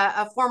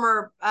 a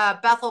former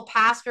Bethel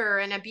pastor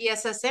and a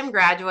BSSM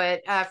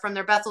graduate from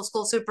their Bethel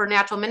School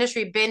Supernatural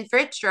Ministry, Ben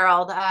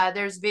Fitzgerald.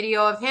 There's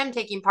video of him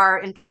taking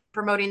part in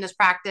promoting this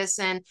practice.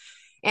 And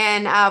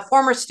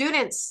former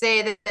students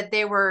say that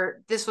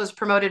this was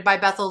promoted by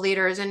Bethel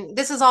leaders. And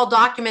this is all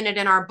documented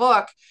in our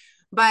book.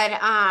 But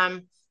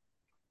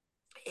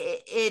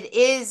it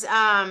is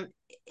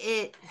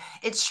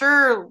it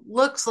sure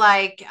looks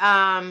like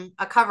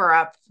a cover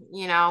up,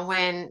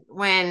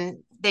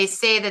 when they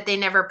say that they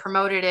never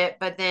promoted it,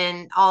 but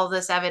then all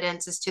this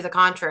evidence is to the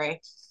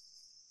contrary.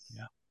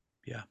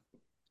 Yeah.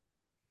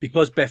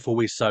 Because Bethel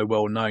is so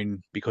well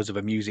known because of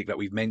the music that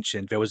we've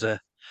mentioned, there was a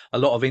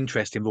lot of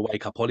interest in the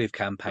Wake Up Olive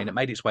campaign. It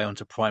made its way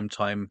onto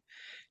primetime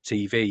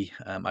TV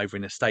over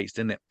in the States,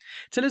 didn't it?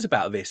 Tell us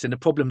about this and the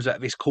problems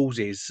that this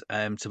causes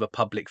to the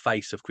public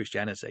face of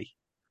Christianity.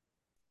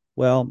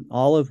 Well,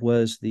 Olive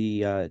was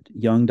the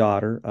young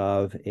daughter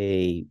of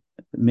a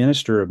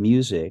minister of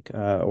music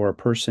or a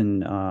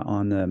person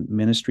on the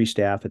ministry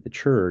staff at the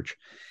church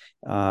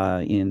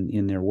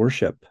in their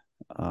worship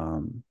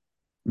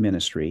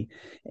ministry.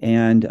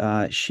 And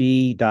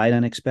she died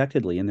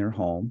unexpectedly in their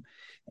home.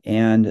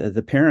 And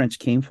the parents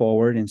came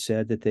forward and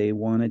said that they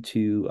wanted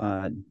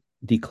to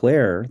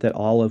declare that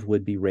Olive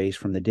would be raised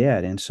from the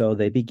dead. And so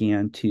they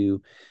began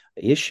to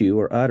issue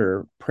or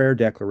utter prayer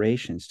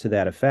declarations to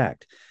that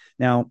effect.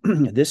 Now,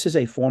 this is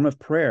a form of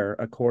prayer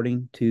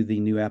according to the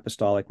New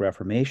Apostolic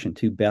Reformation,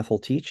 to Bethel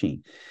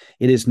teaching.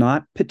 It is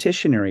not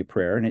petitionary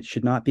prayer, and it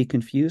should not be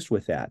confused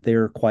with that. They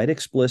are quite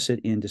explicit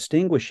in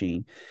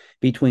distinguishing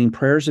between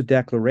prayers of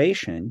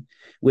declaration,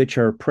 which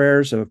are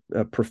prayers of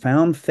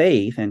profound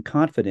faith and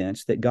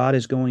confidence that God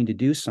is going to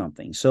do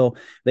something. So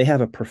they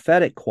have a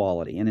prophetic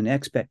quality, and an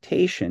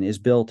expectation is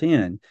built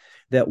in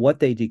that what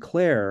they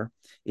declare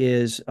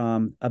is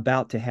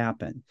about to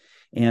happen.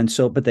 And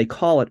so, but they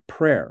call it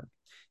prayer.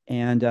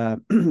 And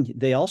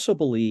they also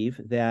believe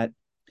that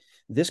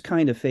this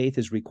kind of faith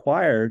is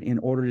required in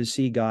order to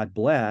see God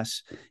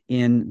bless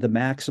in the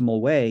maximal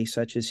way,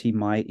 such as he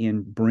might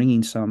in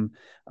bringing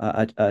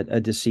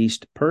a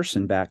deceased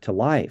person back to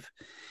life.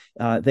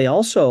 They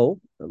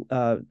also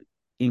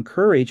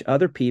encourage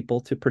other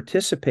people to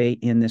participate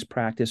in this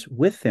practice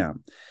with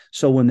them.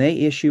 So when they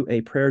issue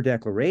a prayer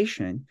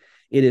declaration,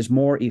 it is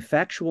more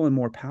effectual and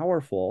more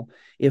powerful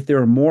if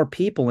there are more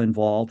people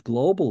involved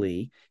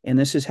globally. And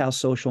this is how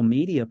social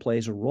media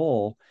plays a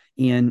role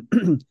in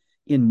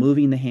in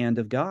moving the hand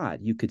of God,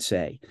 you could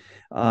say.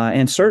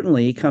 And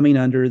certainly coming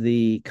under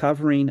the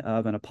covering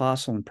of an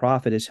apostle and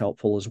prophet is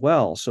helpful as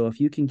well. So if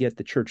you can get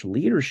the church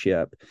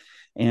leadership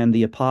and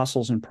the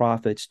apostles and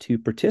prophets to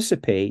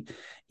participate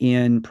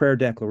in prayer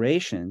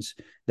declarations,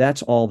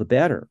 that's all the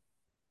better.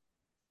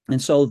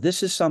 And so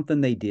this is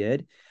something they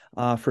did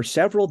for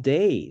several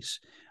days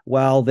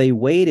while they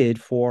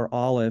waited for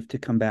Olive to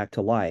come back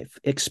to life,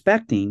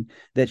 expecting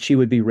that she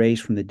would be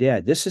raised from the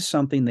dead. This is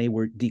something they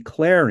were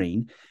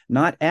declaring,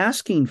 not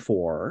asking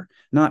for,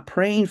 not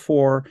praying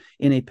for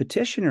in a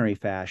petitionary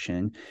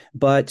fashion,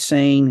 but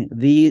saying,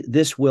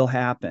 this will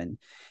happen.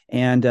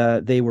 And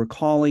they were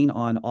calling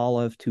on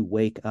Olive to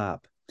wake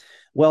up.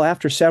 Well,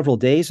 after several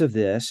days of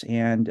this,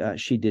 and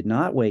she did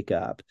not wake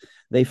up,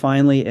 they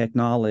finally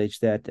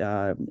acknowledged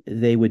that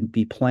they would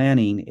be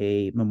planning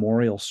a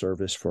memorial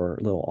service for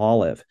little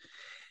Olive.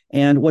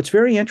 And what's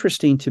very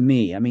interesting to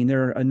me, I mean,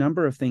 there are a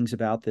number of things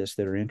about this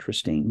that are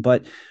interesting,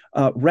 but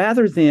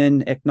rather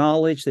than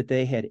acknowledge that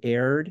they had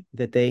erred,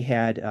 that they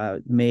had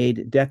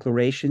made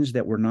declarations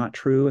that were not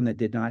true and that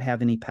did not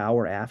have any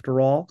power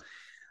after all,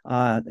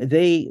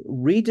 they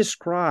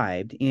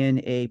redescribed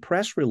in a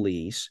press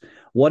release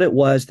what it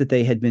was that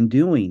they had been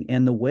doing.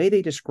 And the way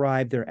they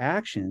described their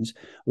actions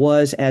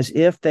was as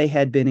if they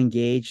had been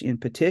engaged in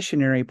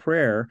petitionary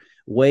prayer,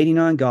 waiting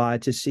on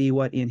God to see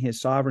what in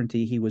his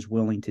sovereignty he was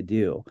willing to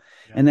do.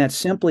 Yeah. And that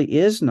simply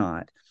is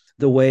not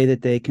the way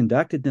that they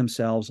conducted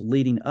themselves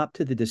leading up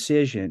to the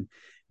decision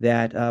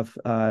that,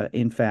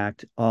 in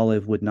fact,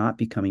 Olive would not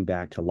be coming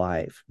back to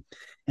life.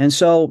 And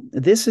so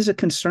this is a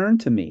concern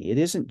to me. It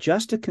isn't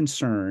just a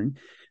concern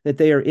that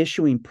they are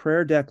issuing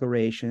prayer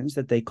declarations,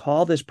 that they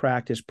call this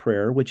practice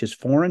prayer, which is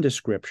foreign to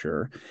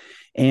Scripture,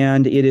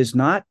 and it is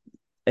not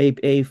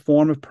a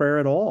form of prayer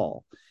at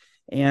all.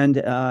 And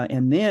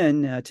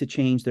then to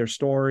change their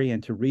story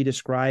and to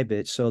redescribe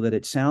it so that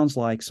it sounds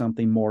like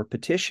something more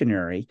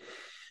petitionary,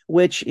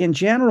 which in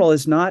general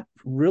is not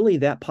really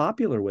that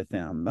popular with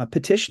them.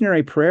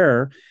 Petitionary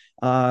prayer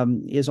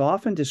is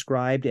often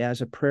described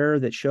as a prayer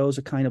that shows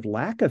a kind of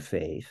lack of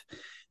faith,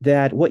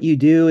 that what you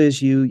do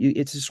is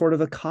it's a sort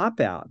of a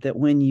cop-out, that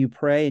when you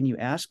pray and you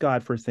ask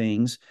God for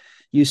things,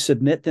 you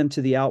submit them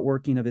to the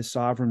outworking of his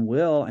sovereign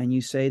will, and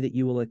you say that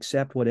you will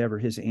accept whatever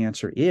his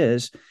answer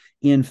is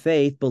in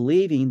faith,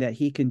 believing that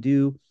he can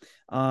do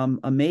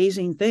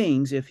amazing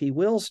things if he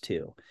wills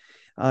to.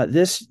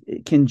 This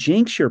can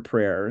jinx your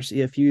prayers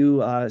if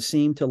you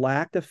seem to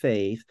lack the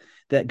faith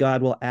that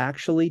God will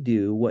actually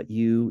do what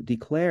you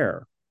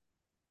declare.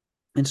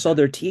 And so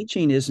their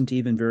teaching isn't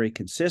even very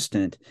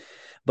consistent,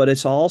 but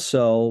it's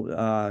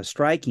also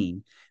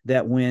striking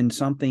that when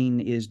something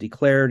is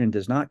declared and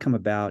does not come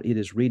about, it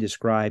is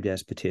redescribed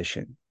as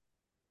petition.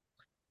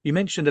 You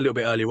mentioned a little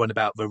bit earlier on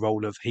about the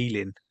role of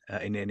healing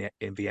in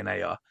the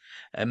NAR.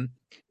 Um,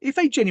 if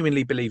they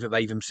genuinely believe that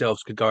they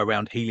themselves could go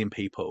around healing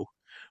people,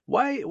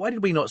 why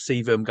did we not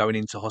see them going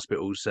into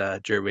hospitals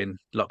during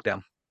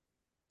lockdown?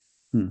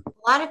 A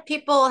lot of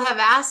people have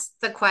asked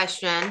the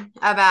question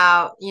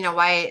about,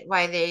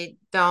 why they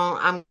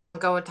don't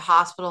go into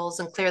hospitals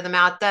and clear them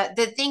out.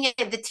 The thing,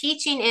 the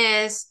teaching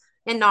is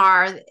in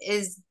NAR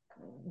is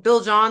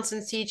Bill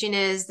Johnson's teaching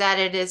is that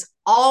it is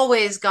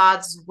always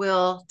God's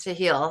will to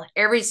heal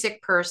every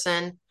sick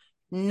person,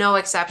 no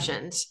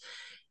exceptions.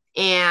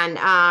 And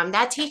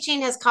that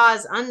teaching has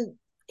caused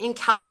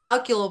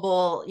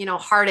incalculable,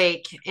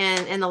 heartache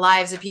in the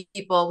lives of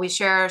people. We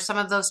share some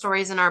of those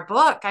stories in our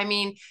book. I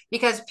mean,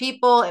 because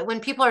when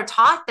people are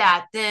taught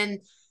that, then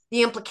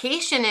the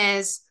implication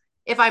is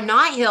if I'm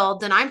not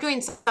healed, then I'm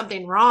doing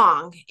something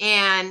wrong.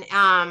 And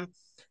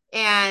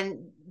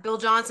Bill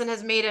Johnson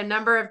has made a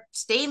number of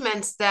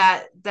statements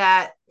that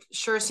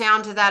sure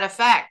sound to that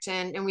effect.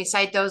 And we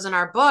cite those in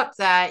our book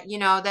that,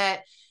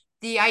 that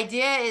the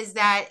idea is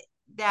that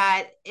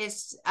if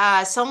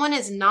someone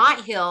is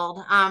not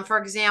healed, for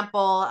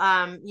example,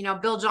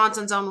 Bill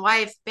Johnson's own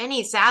wife,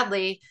 Benny,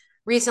 sadly,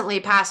 recently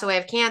passed away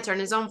of cancer,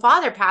 and his own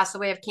father passed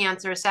away of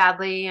cancer,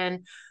 sadly.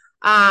 And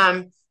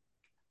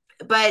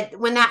but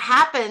when that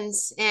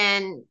happens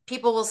and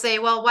people will say,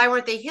 well, why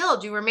weren't they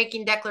healed? You were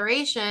making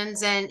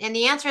declarations. And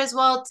the answer is,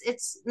 well,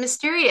 it's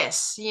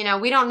mysterious. We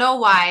don't know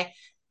why.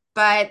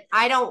 But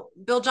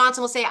Bill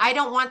Johnson will say, I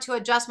don't want to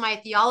adjust my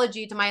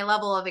theology to my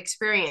level of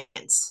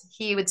experience.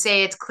 He would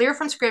say it's clear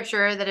from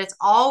scripture that it's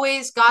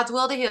always God's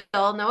will to heal,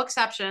 no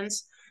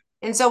exceptions.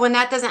 And so when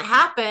that doesn't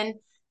happen,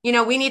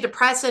 we need to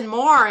press in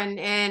more. And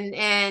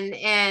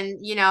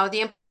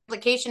the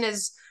implication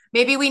is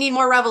maybe we need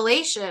more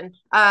revelation.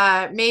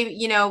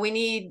 Maybe,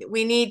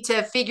 we need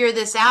to figure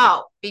this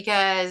out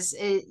because,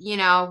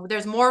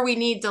 there's more we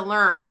need to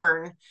learn.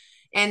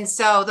 And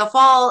so the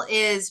fall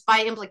is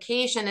by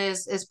implication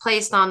is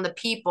placed on the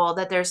people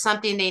that there's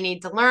something they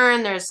need to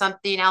learn. There's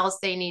something else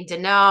they need to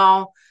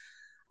know,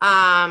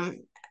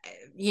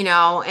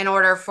 in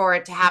order for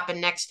it to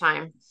happen next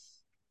time.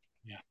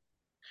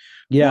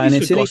 Yeah, What and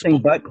is the it's anything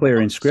gospel? but clear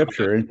Oh, in sorry,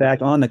 Scripture. In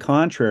fact, on the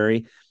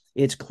contrary,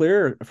 it's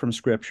clear from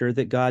Scripture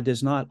that God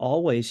does not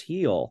always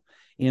heal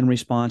in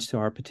response to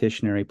our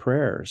petitionary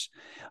prayers.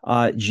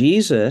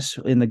 Jesus,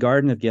 in the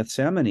Garden of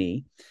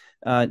Gethsemane,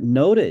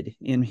 noted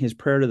in his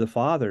prayer to the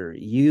Father,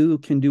 you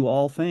can do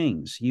all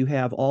things. You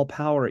have all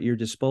power at your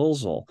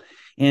disposal.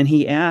 And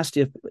he asked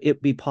if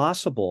it be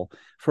possible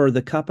for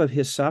the cup of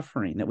his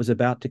suffering that was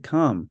about to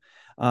come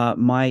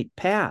might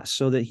pass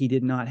so that he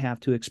did not have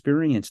to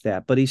experience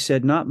that. But he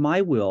said, not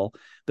my will,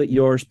 but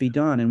yours be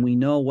done. And we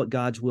know what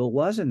God's will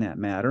was in that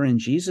matter. And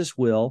Jesus'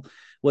 will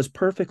was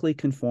perfectly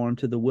conformed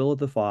to the will of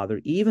the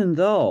Father, even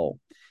though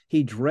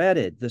he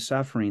dreaded the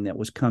suffering that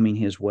was coming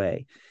his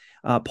way.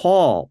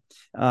 Paul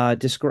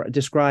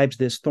describes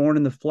this thorn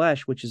in the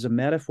flesh, which is a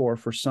metaphor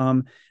for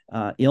some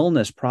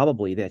illness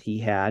probably that he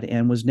had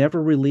and was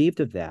never relieved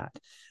of that.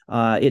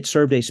 It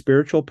served a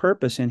spiritual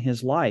purpose in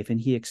his life,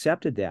 and he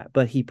accepted that.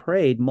 But he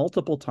prayed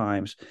multiple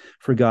times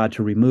for God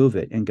to remove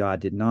it, and God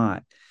did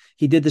not.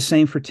 He did the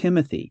same for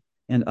Timothy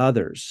and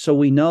others. So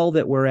we know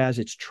that whereas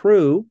it's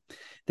true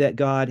that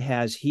God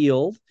has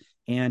healed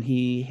and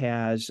he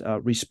has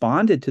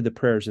responded to the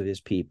prayers of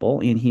his people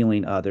in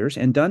healing others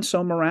and done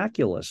so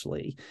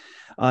miraculously,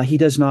 he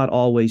does not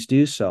always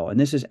do so. And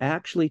this is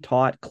actually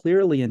taught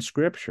clearly in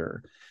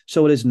Scripture.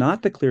 So it is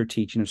not the clear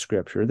teaching of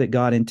Scripture that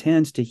God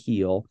intends to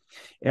heal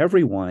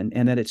everyone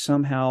and that it's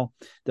somehow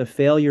the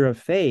failure of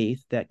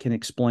faith that can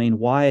explain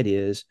why it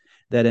is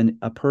that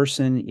a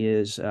person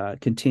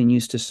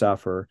continues to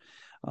suffer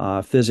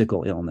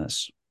physical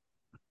illness.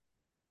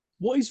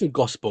 what is the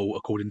gospel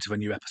according to the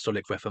New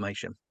Apostolic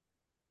Reformation?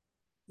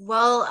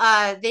 Well,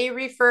 they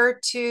refer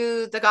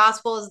to the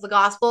gospel as the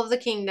gospel of the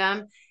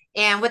kingdom.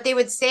 And what they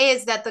would say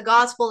is that the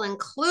gospel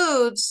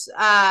includes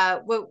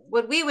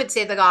what we would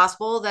say the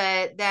gospel,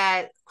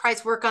 that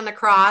Christ's work on the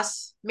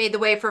cross made the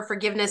way for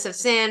forgiveness of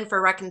sin,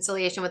 for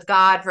reconciliation with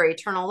God, for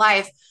eternal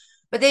life.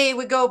 But they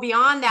would go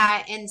beyond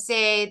that and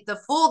say the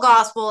full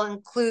gospel of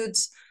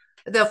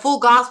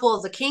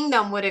the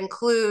kingdom would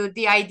include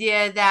the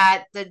idea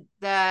that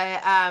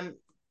the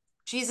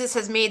Jesus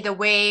has made the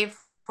way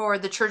for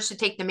the church to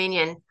take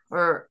dominion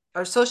or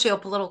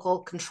socio-political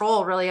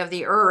control really of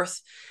the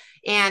earth,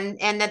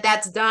 and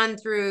that's done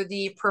through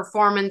the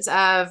performance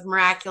of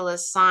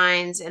miraculous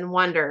signs and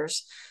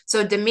wonders.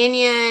 So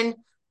dominion,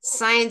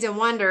 signs and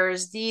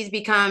wonders, these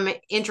become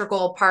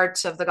integral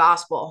parts of the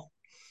gospel.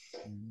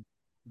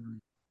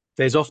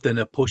 There's often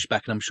a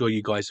pushback, and I'm sure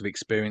you guys have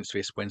experienced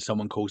this when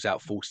someone calls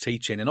out false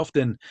teaching, and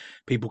often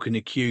people can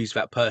accuse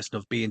that person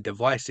of being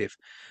divisive.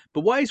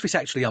 But why is this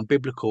actually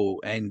unbiblical?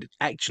 And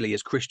actually,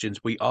 as Christians,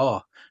 we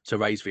are to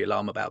raise the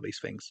alarm about these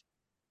things.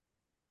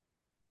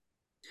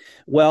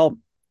 Well,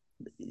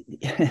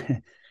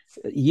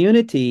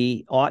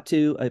 unity ought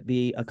to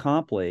be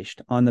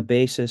accomplished on the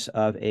basis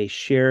of a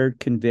shared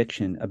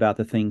conviction about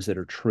the things that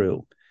are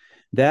true.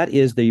 That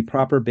is the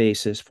proper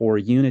basis for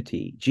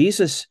unity.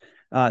 Jesus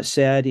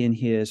said in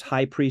his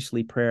high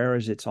priestly prayer,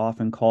 as it's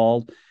often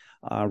called,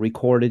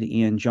 recorded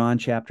in John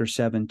chapter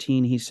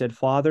 17, he said,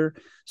 Father,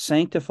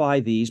 sanctify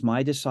these,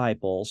 my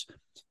disciples,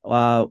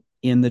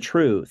 in the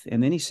truth.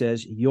 And then he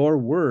says, your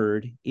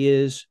word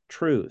is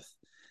truth.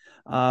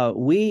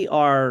 We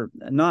are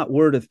not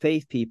word of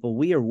faith people.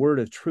 We are word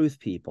of truth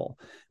people.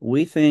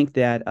 We think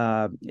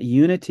that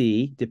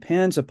unity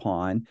depends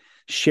upon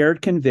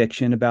shared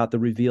conviction about the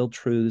revealed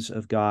truths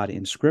of God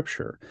in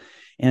Scripture.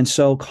 And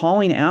so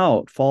calling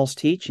out false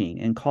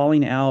teaching and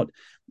calling out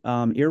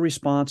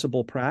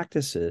irresponsible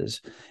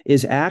practices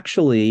is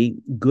actually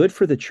good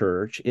for the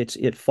church.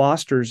 It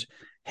fosters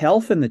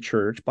health in the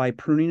church by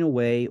pruning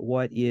away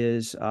what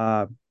is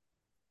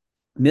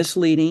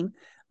misleading,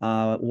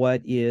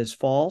 what is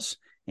false,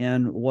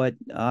 and what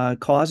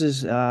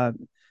causes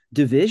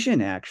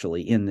division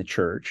actually in the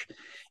church.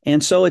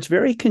 And so it's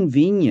very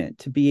convenient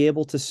to be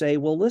able to say,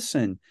 well,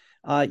 listen,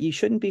 you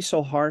shouldn't be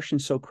so harsh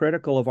and so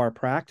critical of our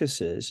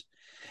practices.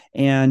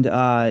 And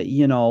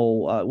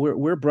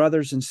we're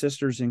brothers and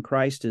sisters in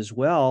Christ as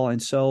well. And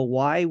so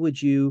why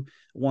would you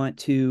want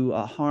to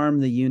harm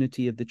the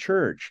unity of the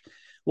church?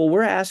 Well,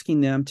 we're asking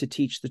them to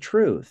teach the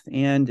truth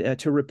and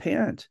to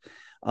repent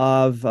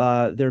of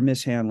their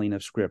mishandling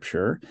of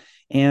Scripture.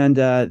 And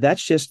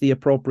that's just the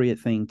appropriate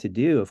thing to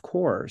do, of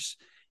course,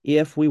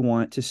 if we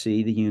want to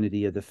see the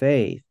unity of the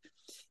faith.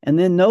 And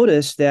then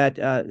notice that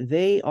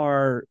they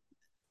are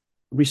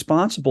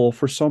responsible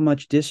for so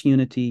much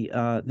disunity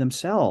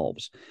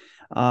themselves,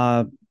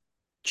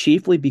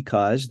 chiefly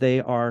because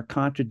they are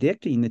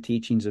contradicting the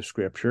teachings of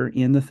Scripture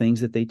in the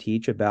things that they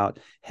teach about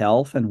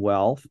health and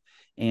wealth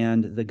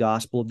and the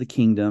gospel of the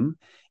kingdom,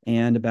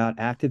 and about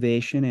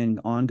activation and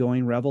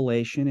ongoing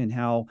revelation, and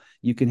how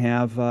you can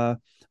have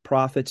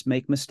prophets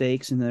make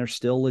mistakes and they're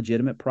still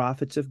legitimate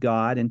prophets of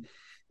God. And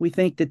we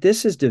think that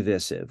this is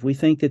divisive. We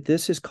think that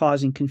this is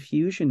causing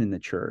confusion in the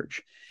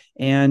church.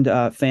 And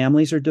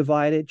families are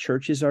divided,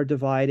 churches are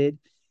divided,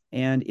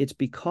 and it's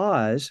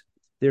because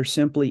there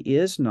simply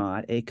is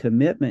not a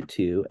commitment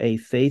to a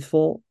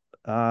faithful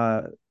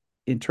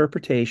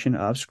interpretation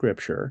of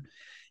Scripture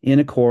in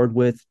accord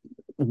with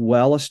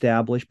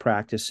well-established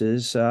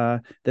practices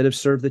that have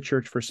served the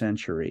church for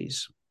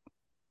centuries.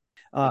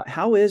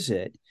 How is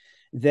it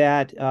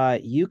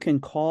that you can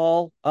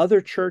call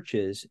other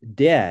churches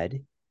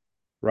dead,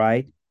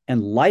 right,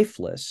 and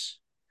lifeless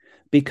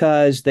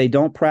because they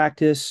don't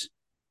practice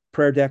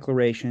prayer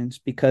declarations,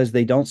 because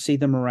they don't see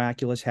the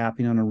miraculous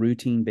happening on a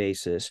routine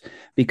basis,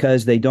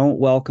 because they don't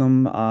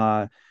welcome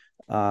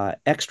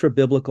extra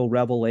biblical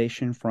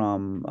revelation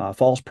from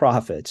false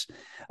prophets?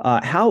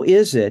 How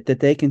is it that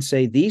they can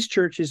say these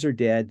churches are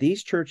dead,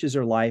 these churches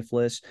are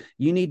lifeless,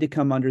 you need to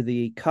come under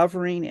the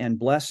covering and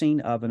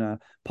blessing of an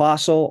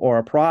apostle or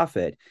a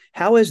prophet?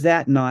 How is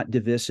that not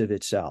divisive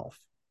itself?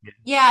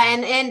 Yeah,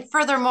 and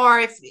furthermore,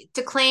 if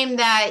to claim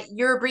that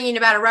you're bringing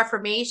about a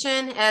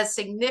Reformation as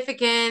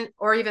significant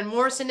or even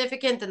more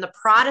significant than the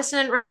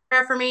Protestant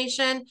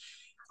Reformation,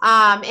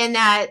 and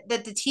that the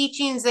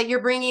teachings that you're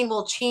bringing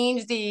will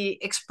change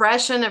the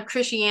expression of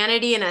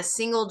Christianity in a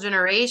single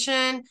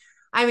generation.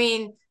 I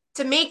mean,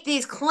 to make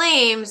these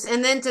claims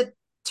and then to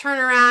turn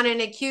around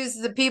and accuse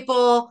the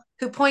people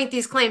who point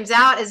these claims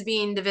out as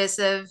being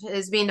divisive,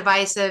 as being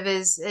divisive,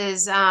 is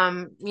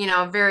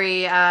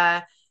very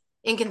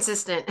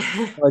inconsistent.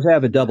 Well, to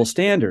have a double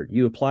standard,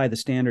 you apply the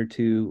standard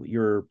to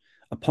your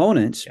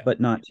opponents,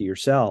 but not to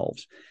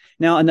yourselves.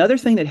 Now, another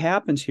thing that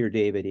happens here,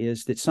 David,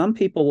 is that some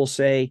people will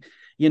say,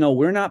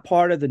 we're not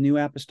part of the New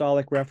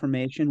Apostolic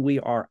Reformation. We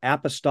are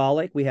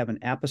apostolic. We have an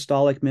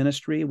apostolic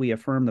ministry. We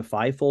affirm the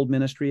fivefold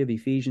ministry of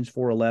Ephesians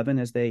 4:11,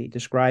 as they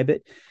describe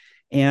it.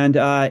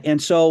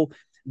 And so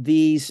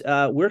these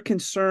we're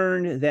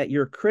concerned that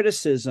your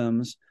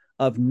criticisms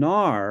of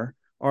NAR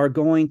are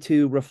going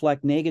to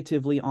reflect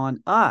negatively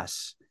on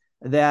us,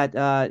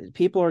 that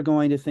people are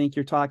going to think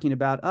you're talking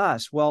about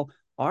us. Well,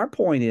 our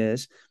point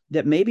is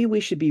that maybe we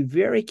should be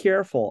very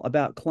careful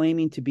about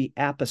claiming to be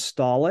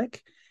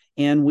apostolic,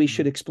 and we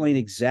should explain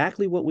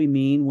exactly what we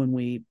mean when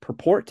we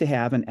purport to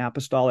have an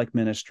apostolic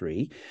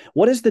ministry.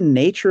 What is the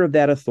nature of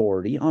that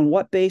authority? On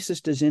what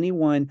basis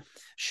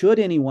should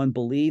anyone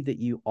believe that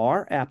you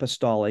are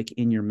apostolic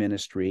in your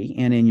ministry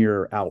and in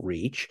your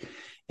outreach?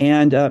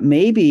 And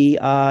maybe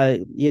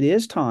it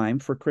is time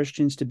for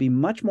Christians to be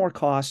much more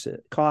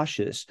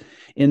cautious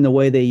in the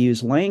way they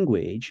use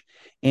language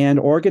and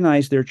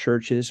organize their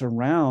churches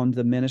around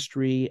the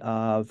ministry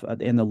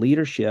and the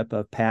leadership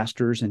of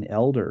pastors and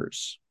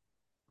elders.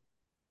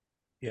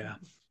 Yeah.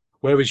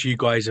 Whereas you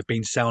guys have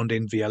been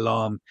sounding the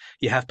alarm,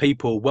 you have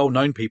people,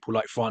 well-known people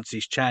like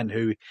Francis Chan,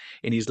 who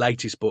in his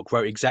latest book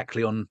wrote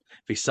exactly on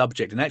this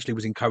subject and actually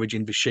was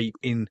encouraging the sheep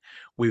in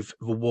with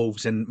the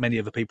wolves and many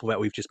of the people that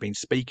we've just been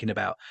speaking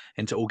about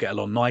and to all get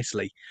along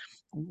nicely.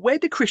 Where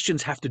do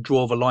Christians have to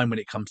draw the line when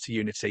it comes to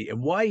unity?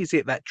 And why is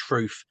it that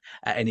truth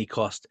at any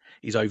cost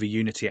is over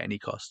unity at any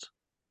cost?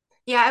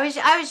 Yeah,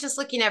 I was just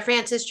looking at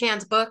Francis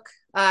Chan's book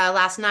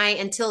last night,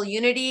 Until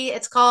Unity,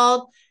 it's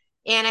called,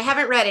 and I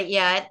haven't read it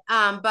yet.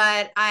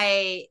 But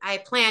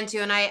I plan to,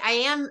 and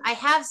I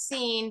have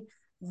seen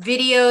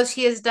videos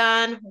he has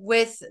done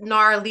with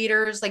NAR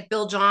leaders like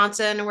Bill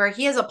Johnson, where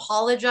he has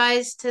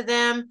apologized to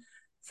them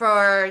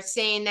for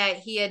saying that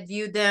he had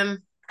viewed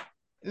them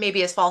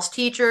maybe as false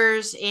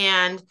teachers,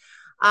 and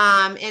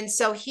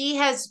so he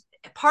has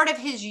part of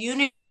his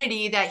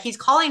unity that he's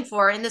calling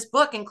for in this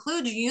book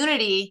includes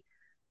unity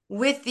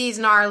with these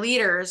NAR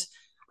leaders.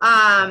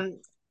 Um,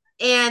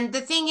 and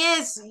the thing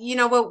is,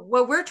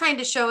 what we're trying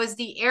to show is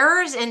the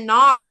errors in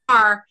NAR.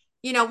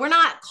 We're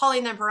not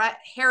calling them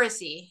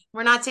heresy.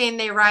 We're not saying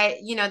they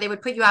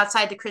would put you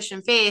outside the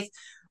Christian faith,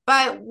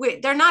 but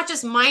they're not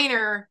just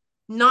minor,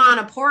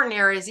 non-important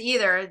errors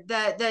either.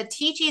 The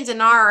teachings in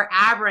NAR are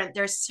aberrant.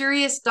 There's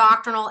serious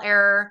doctrinal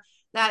error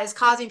that is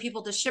causing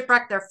people to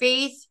shipwreck their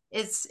faith.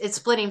 It's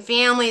splitting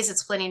families. It's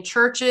splitting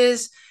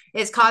churches.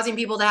 It's causing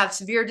people to have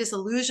severe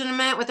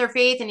disillusionment with their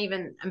faith and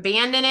even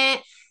abandon it.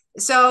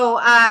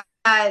 So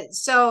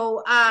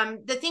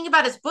the thing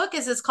about his book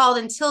is it's called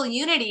Until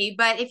Unity,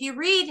 but if you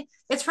read,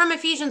 it's from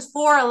Ephesians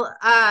 4.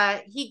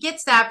 He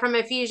gets that from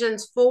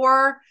Ephesians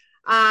 4,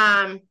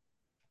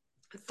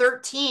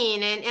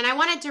 13. And I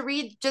wanted to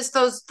read just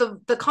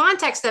the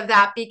context of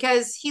that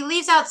because he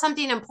leaves out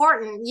something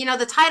important.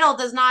 The title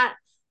does not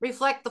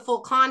reflect the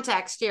full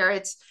context here.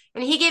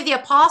 And he gave the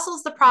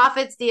apostles, the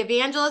prophets, the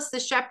evangelists, the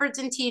shepherds,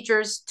 and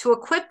teachers to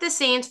equip the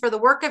saints for the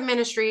work of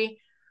ministry,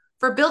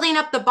 for building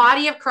up the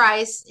body of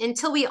Christ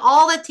until we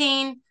all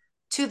attain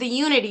to the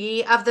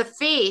unity of the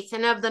faith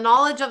and of the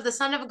knowledge of the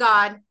Son of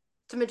God,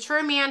 to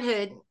mature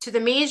manhood, to the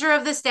measure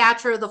of the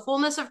stature of the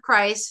fullness of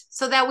Christ,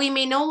 so that we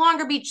may no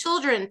longer be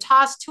children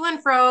tossed to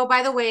and fro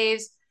by the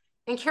waves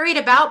and carried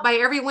about by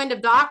every wind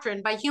of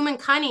doctrine, by human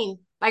cunning,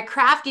 by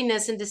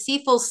craftiness and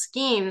deceitful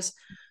schemes.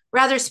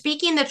 Rather,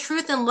 speaking the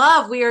truth in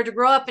love, we are to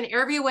grow up in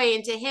every way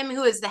into him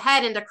who is the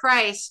head, into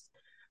Christ,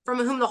 from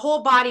whom the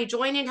whole body,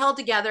 joined and held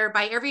together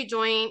by every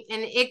joint,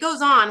 and it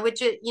goes on,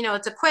 which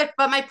it's equipped.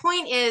 But my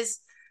point is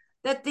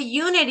that the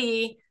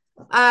unity,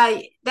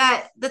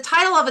 that the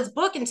title of his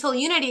book, Until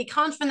Unity,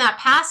 comes from that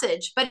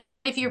passage. But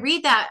if you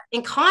read that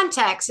in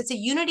context, it's a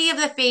unity of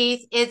the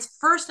faith. It's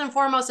first and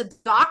foremost a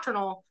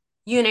doctrinal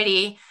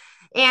unity.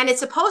 And it's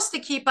supposed to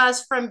keep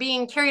us from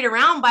being carried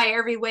around by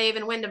every wave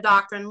and wind of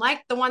doctrine,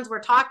 like the ones we're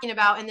talking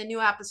about in the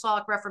New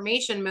Apostolic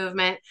Reformation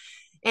movement.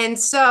 And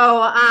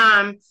so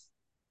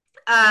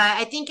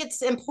I think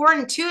it's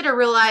important too to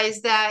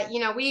realize that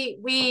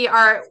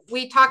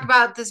we talk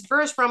about this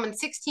verse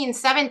Romans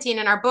 16:17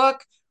 in our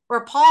book,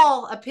 where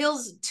Paul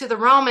appeals to the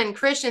Roman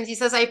Christians. He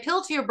says, I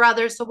appeal to you,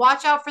 brothers, to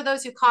watch out for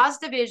those who cause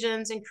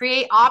divisions and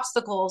create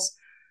obstacles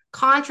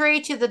contrary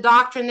to the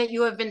doctrine that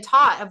you have been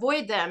taught.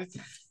 Avoid them.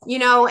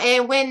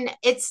 And when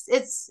it's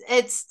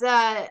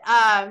the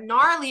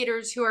NAR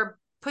leaders who are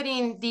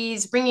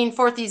bringing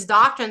forth these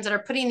doctrines that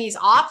are putting these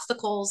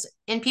obstacles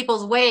in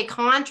people's way,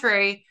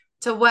 contrary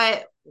to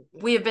what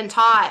we have been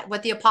taught,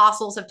 what the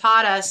apostles have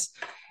taught us.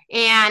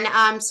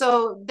 And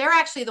so they're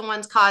actually the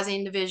ones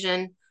causing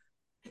division,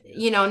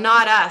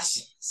 not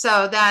us.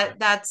 So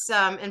that's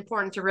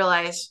important to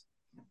realize.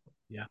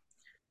 Yeah.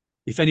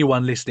 If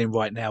anyone listening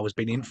right now has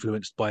been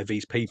influenced by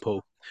these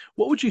people,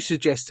 what would you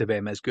suggest to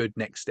them as good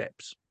next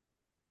steps?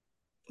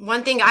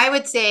 One thing I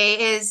would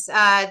say is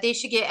they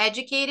should get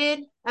educated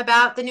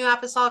about the New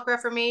Apostolic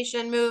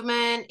Reformation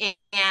movement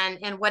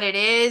and what it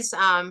is.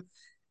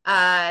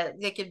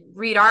 They could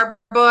read our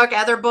book,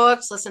 other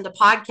books, listen to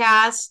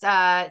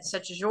podcasts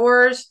such as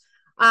yours.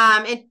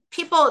 And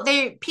people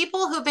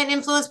who've been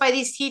influenced by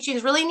these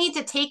teachings really need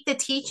to take the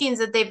teachings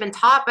that they've been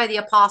taught by the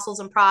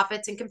apostles and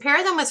prophets and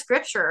compare them with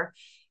Scripture,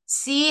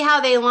 see how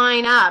they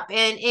line up,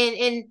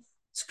 and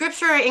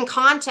Scripture in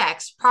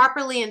context,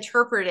 properly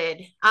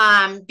interpreted.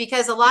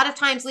 Because a lot of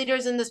times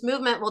leaders in this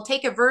movement will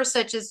take a verse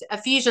such as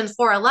Ephesians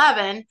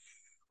 4:11,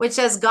 which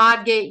says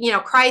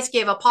Christ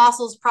gave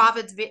apostles,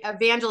 prophets,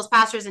 evangelists,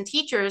 pastors, and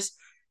teachers,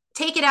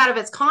 take it out of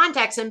its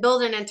context and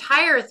build an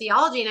entire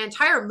theology, an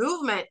entire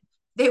movement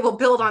they will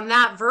build on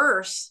that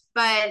verse.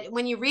 But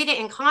when you read it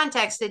in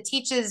context,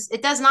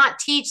 it does not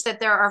teach that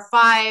there are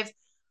 5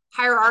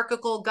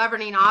 hierarchical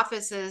governing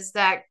offices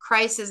that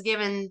Christ has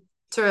given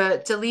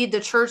to lead the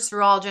church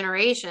through all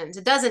generations.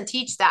 It doesn't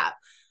teach that,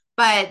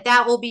 but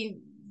that will be,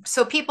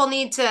 so people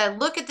need to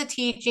look at the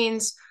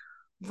teachings,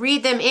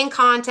 read them in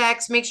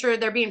context, make sure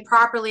they're being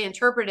properly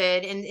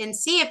interpreted, and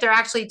see if they're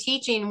actually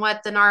teaching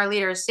what the NAR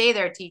leaders say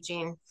they're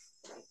teaching.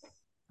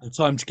 The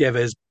time together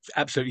has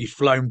absolutely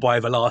flown by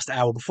the last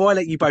hour. Before I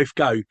let you both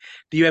go,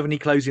 do you have any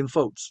closing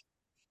thoughts?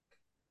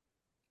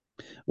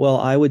 Well,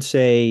 I would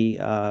say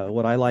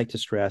what I like to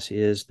stress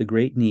is the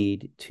great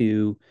need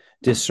to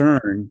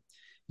discern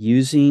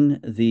using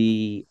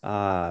the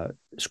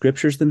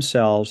scriptures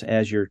themselves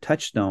as your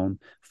touchstone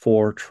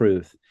for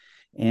truth.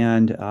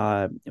 And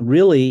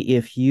really,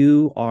 if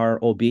you are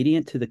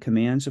obedient to the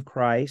commands of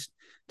Christ,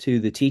 to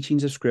the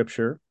teachings of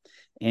Scripture,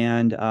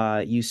 and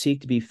you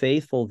seek to be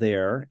faithful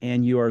there,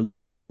 and you are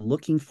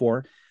looking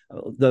for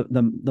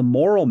the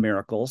moral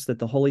miracles that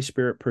the Holy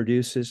Spirit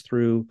produces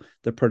through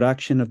the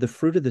production of the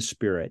fruit of the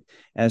Spirit,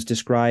 as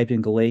described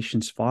in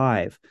Galatians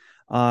 5,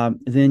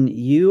 then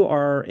you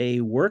are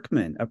a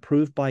workman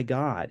approved by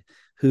God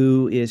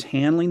who is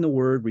handling the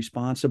word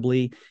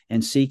responsibly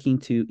and seeking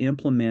to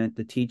implement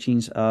the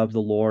teachings of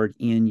the Lord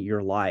in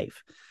your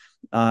life.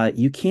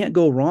 You can't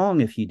go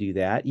wrong if you do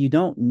that. You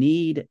don't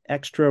need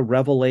extra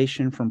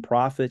revelation from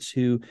prophets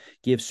who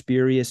give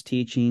spurious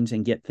teachings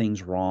and get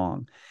things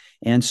wrong.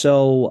 And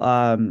so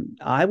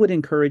I would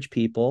encourage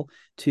people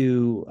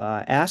to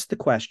ask the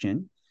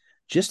question,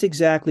 just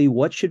exactly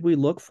what should we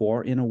look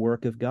for in a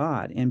work of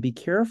God? And be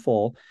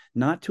careful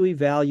not to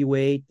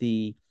evaluate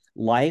the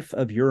life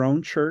of your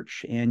own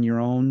church and your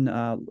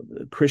own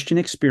Christian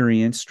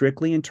experience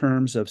strictly in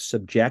terms of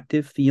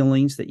subjective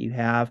feelings that you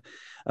have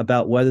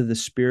about whether the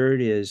Spirit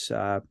is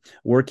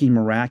working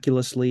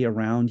miraculously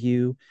around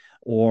you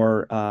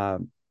or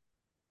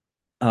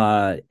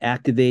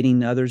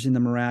activating others in the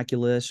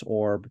miraculous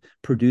or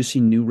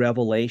producing new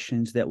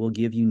revelations that will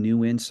give you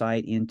new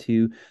insight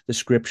into the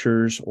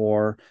scriptures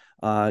or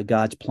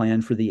God's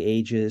plan for the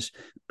ages.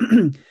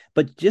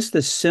 But just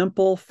the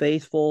simple,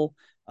 faithful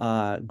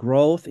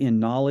growth in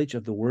knowledge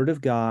of the Word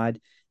of God,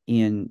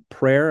 in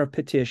prayer of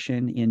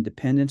petition, in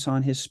dependence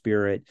on His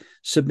Spirit,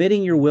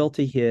 submitting your will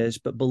to His,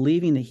 but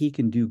believing that He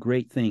can do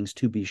great things,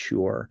 to be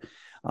sure.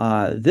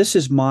 This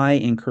is my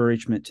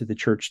encouragement to the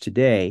church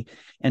today,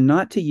 and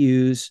not to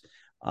use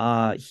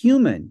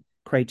human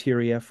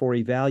criteria for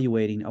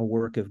evaluating a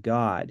work of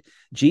God.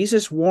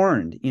 Jesus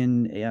warned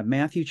in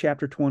Matthew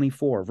chapter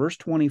 24, verse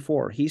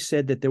 24, he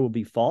said that there will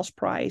be false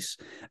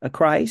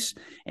Christ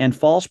and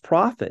false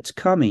prophets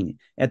coming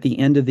at the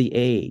end of the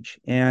age.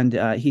 And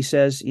he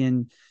says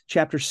in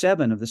chapter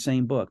 7 of the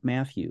same book,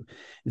 Matthew,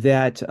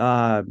 that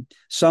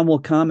some will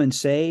come and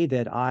say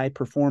that I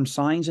perform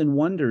signs and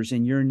wonders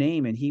in your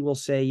name. And he will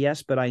say,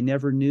 yes, but I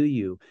never knew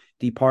you.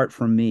 Depart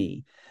from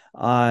me.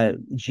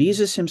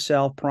 Jesus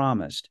himself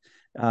promised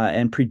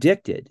and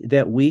predicted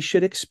that we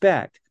should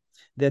expect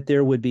that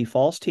there would be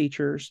false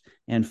teachers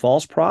and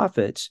false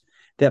prophets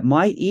that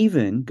might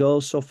even go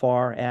so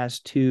far as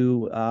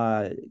to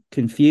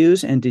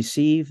confuse and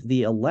deceive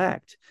the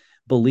elect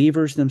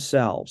believers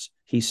themselves,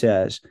 he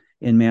says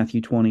in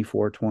Matthew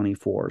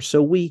 24:24.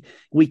 So we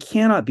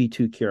cannot be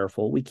too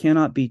careful. We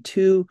cannot be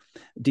too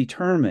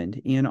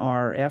determined in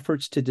our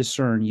efforts to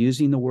discern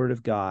using the Word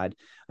of God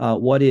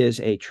what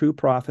is a true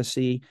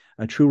prophecy,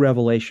 a true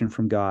revelation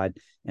from God,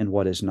 and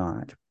what is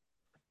not.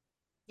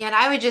 Yeah, and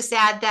I would just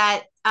add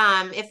that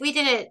if we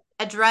didn't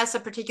address a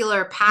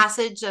particular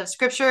passage of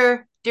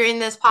scripture during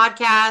this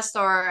podcast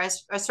or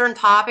a certain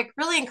topic,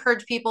 really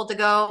encourage people to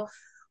go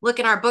look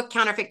in our book,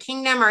 Counterfeit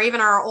Kingdom, or even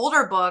our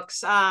older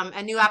books,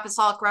 A New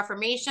Apostolic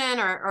Reformation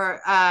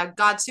or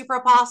God's Super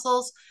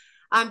Apostles,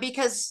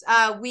 because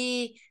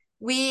we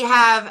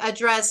have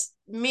addressed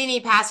many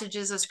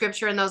passages of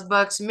scripture in those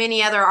books,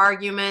 many other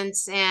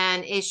arguments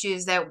and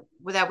issues that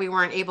we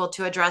weren't able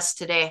to address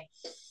today.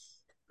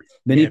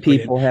 Many Yeah,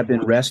 brilliant. people have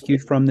been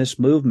rescued from this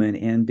movement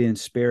and been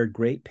spared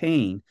great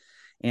pain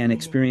and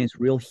experienced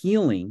real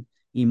healing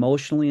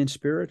emotionally and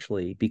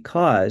spiritually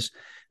because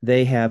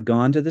they have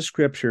gone to the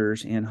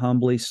scriptures and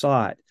humbly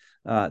sought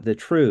the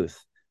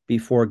truth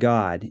before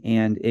God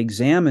and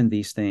examined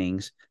these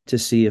things to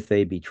see if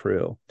they be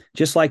true.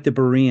 Just like the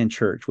Berean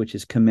church, which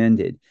is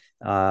commended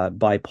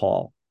by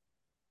Paul.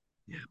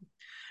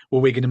 Well,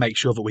 we're going to make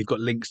sure that we've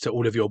got links to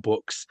all of your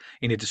books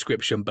in the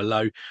description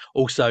below.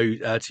 Also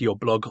to your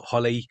blog,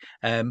 Holly,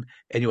 and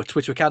your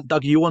Twitter account.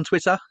 Doug, are you on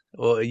Twitter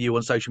or are you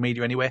on social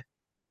media anywhere?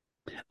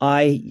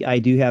 I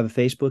do have a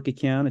Facebook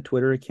account, a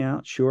Twitter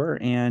account, sure,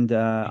 and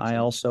I Excellent.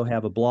 also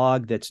have a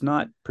blog that's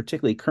not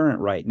particularly current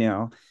right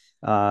now,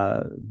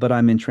 but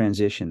I'm in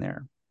transition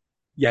there.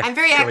 Yeah, I'm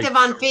very sorry. active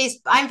on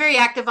I'm very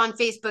active on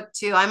Facebook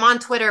too. I'm on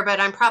Twitter,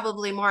 but I'm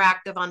probably more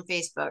active on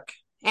Facebook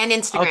and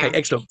Okay, Instagram.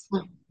 excellent.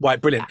 Right,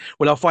 brilliant.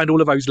 Well, I'll find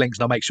all of those links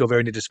and I'll make sure they're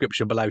in the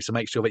description below. So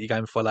make sure that you go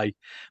and follow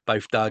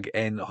both Doug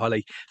and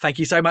Holly. Thank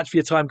you so much for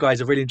your time,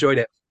 guys. I've really enjoyed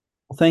it.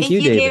 Well, thank Thank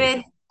you, you, David.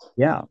 David.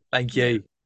 Yeah. Thank you.